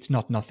bad, it's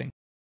not nothing.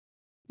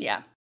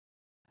 Yeah,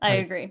 I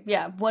agree.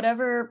 Yeah,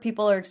 whatever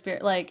people are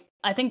experiencing, like,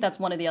 I think that's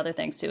one of the other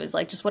things too, is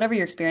like just whatever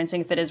you're experiencing,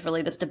 if it is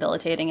really this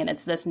debilitating and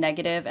it's this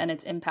negative and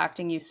it's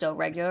impacting you so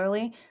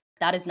regularly,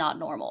 that is not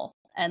normal.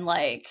 And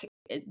like,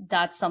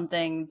 that's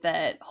something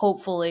that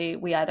hopefully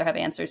we either have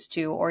answers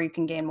to, or you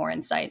can gain more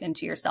insight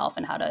into yourself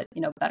and how to,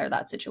 better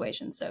that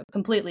situation. So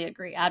completely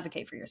agree.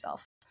 Advocate for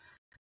yourself.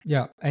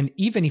 Yeah. And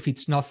even if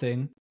it's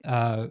nothing,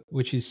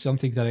 which is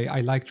something that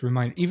I like to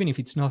remind, even if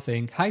it's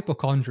nothing,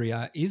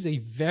 hypochondria is a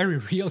very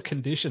real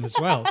condition as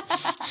well.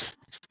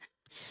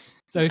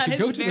 So if you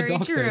go to the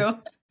doctor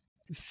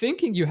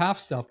thinking you have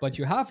stuff, but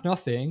you have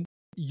nothing,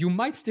 you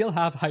might still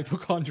have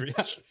hypochondria.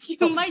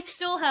 You might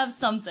still have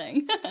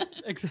something.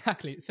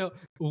 Exactly. So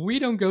we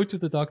don't go to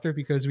the doctor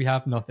because we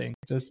have nothing.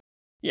 Just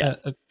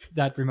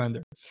that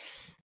reminder.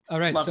 All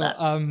right. Love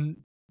that.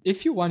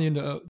 If you want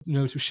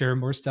to share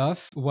more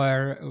stuff,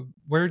 where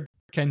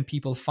can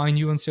people find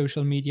you on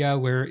social media?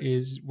 Where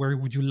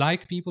would you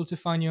like people to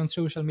find you on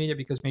social media?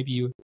 Because maybe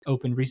you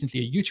opened recently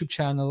a YouTube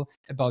channel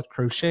about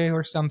crochet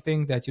or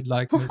something that you'd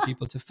like more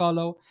people to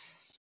follow.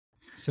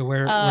 So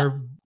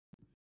where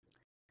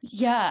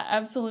Yeah,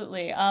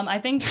 absolutely. I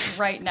think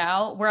right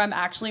now where I'm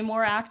actually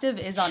more active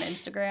is on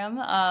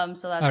Instagram.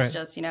 So that's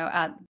just,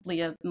 at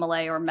Leah,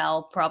 Melle, or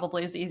Melle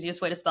probably is the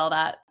easiest way to spell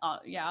that.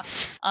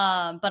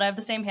 But I have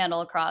the same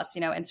handle across,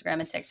 Instagram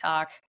and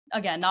TikTok.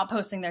 Again, not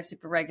posting there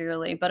super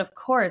regularly, but of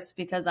course,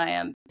 because I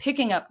am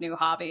picking up new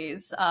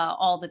hobbies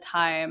all the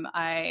time,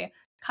 I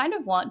kind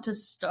of want to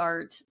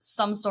start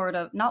some sort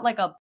of, not like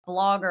a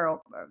blog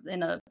or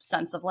in a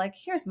sense of like,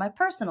 here's my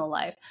personal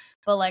life,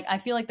 but like I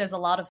feel like there's a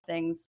lot of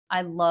things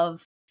I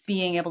love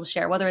being able to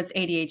share, whether it's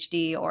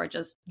ADHD or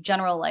just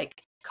general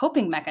like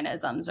coping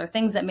mechanisms or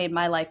things that made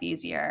my life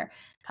easier,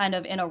 kind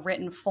of in a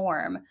written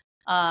form,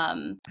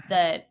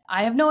 that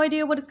I have no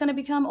idea what it's going to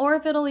become or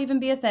if it'll even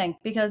be a thing,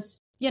 because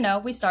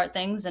we start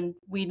things and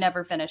we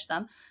never finish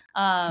them.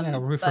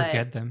 We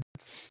forget them.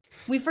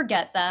 We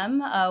forget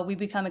them. We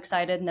become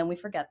excited and then we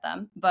forget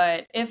them.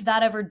 But if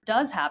that ever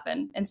does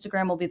happen,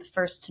 Instagram will be the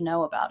first to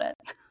know about it.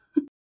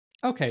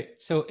 Okay,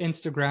 so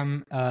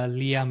Instagram,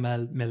 Leah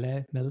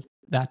Melle,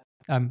 that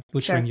I'm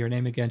butchering your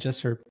name again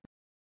just for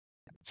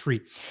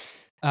free.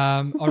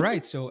 All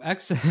right, so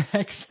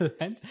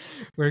excellent.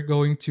 We're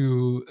going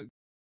to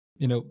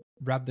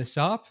wrap this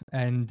up,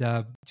 and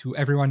to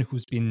everyone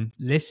who's been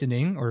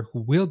listening or who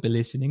will be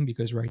listening,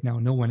 because right now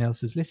no one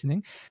else is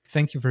listening,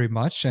 thank you very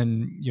much,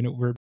 and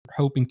we're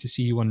hoping to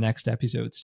see you on next episodes.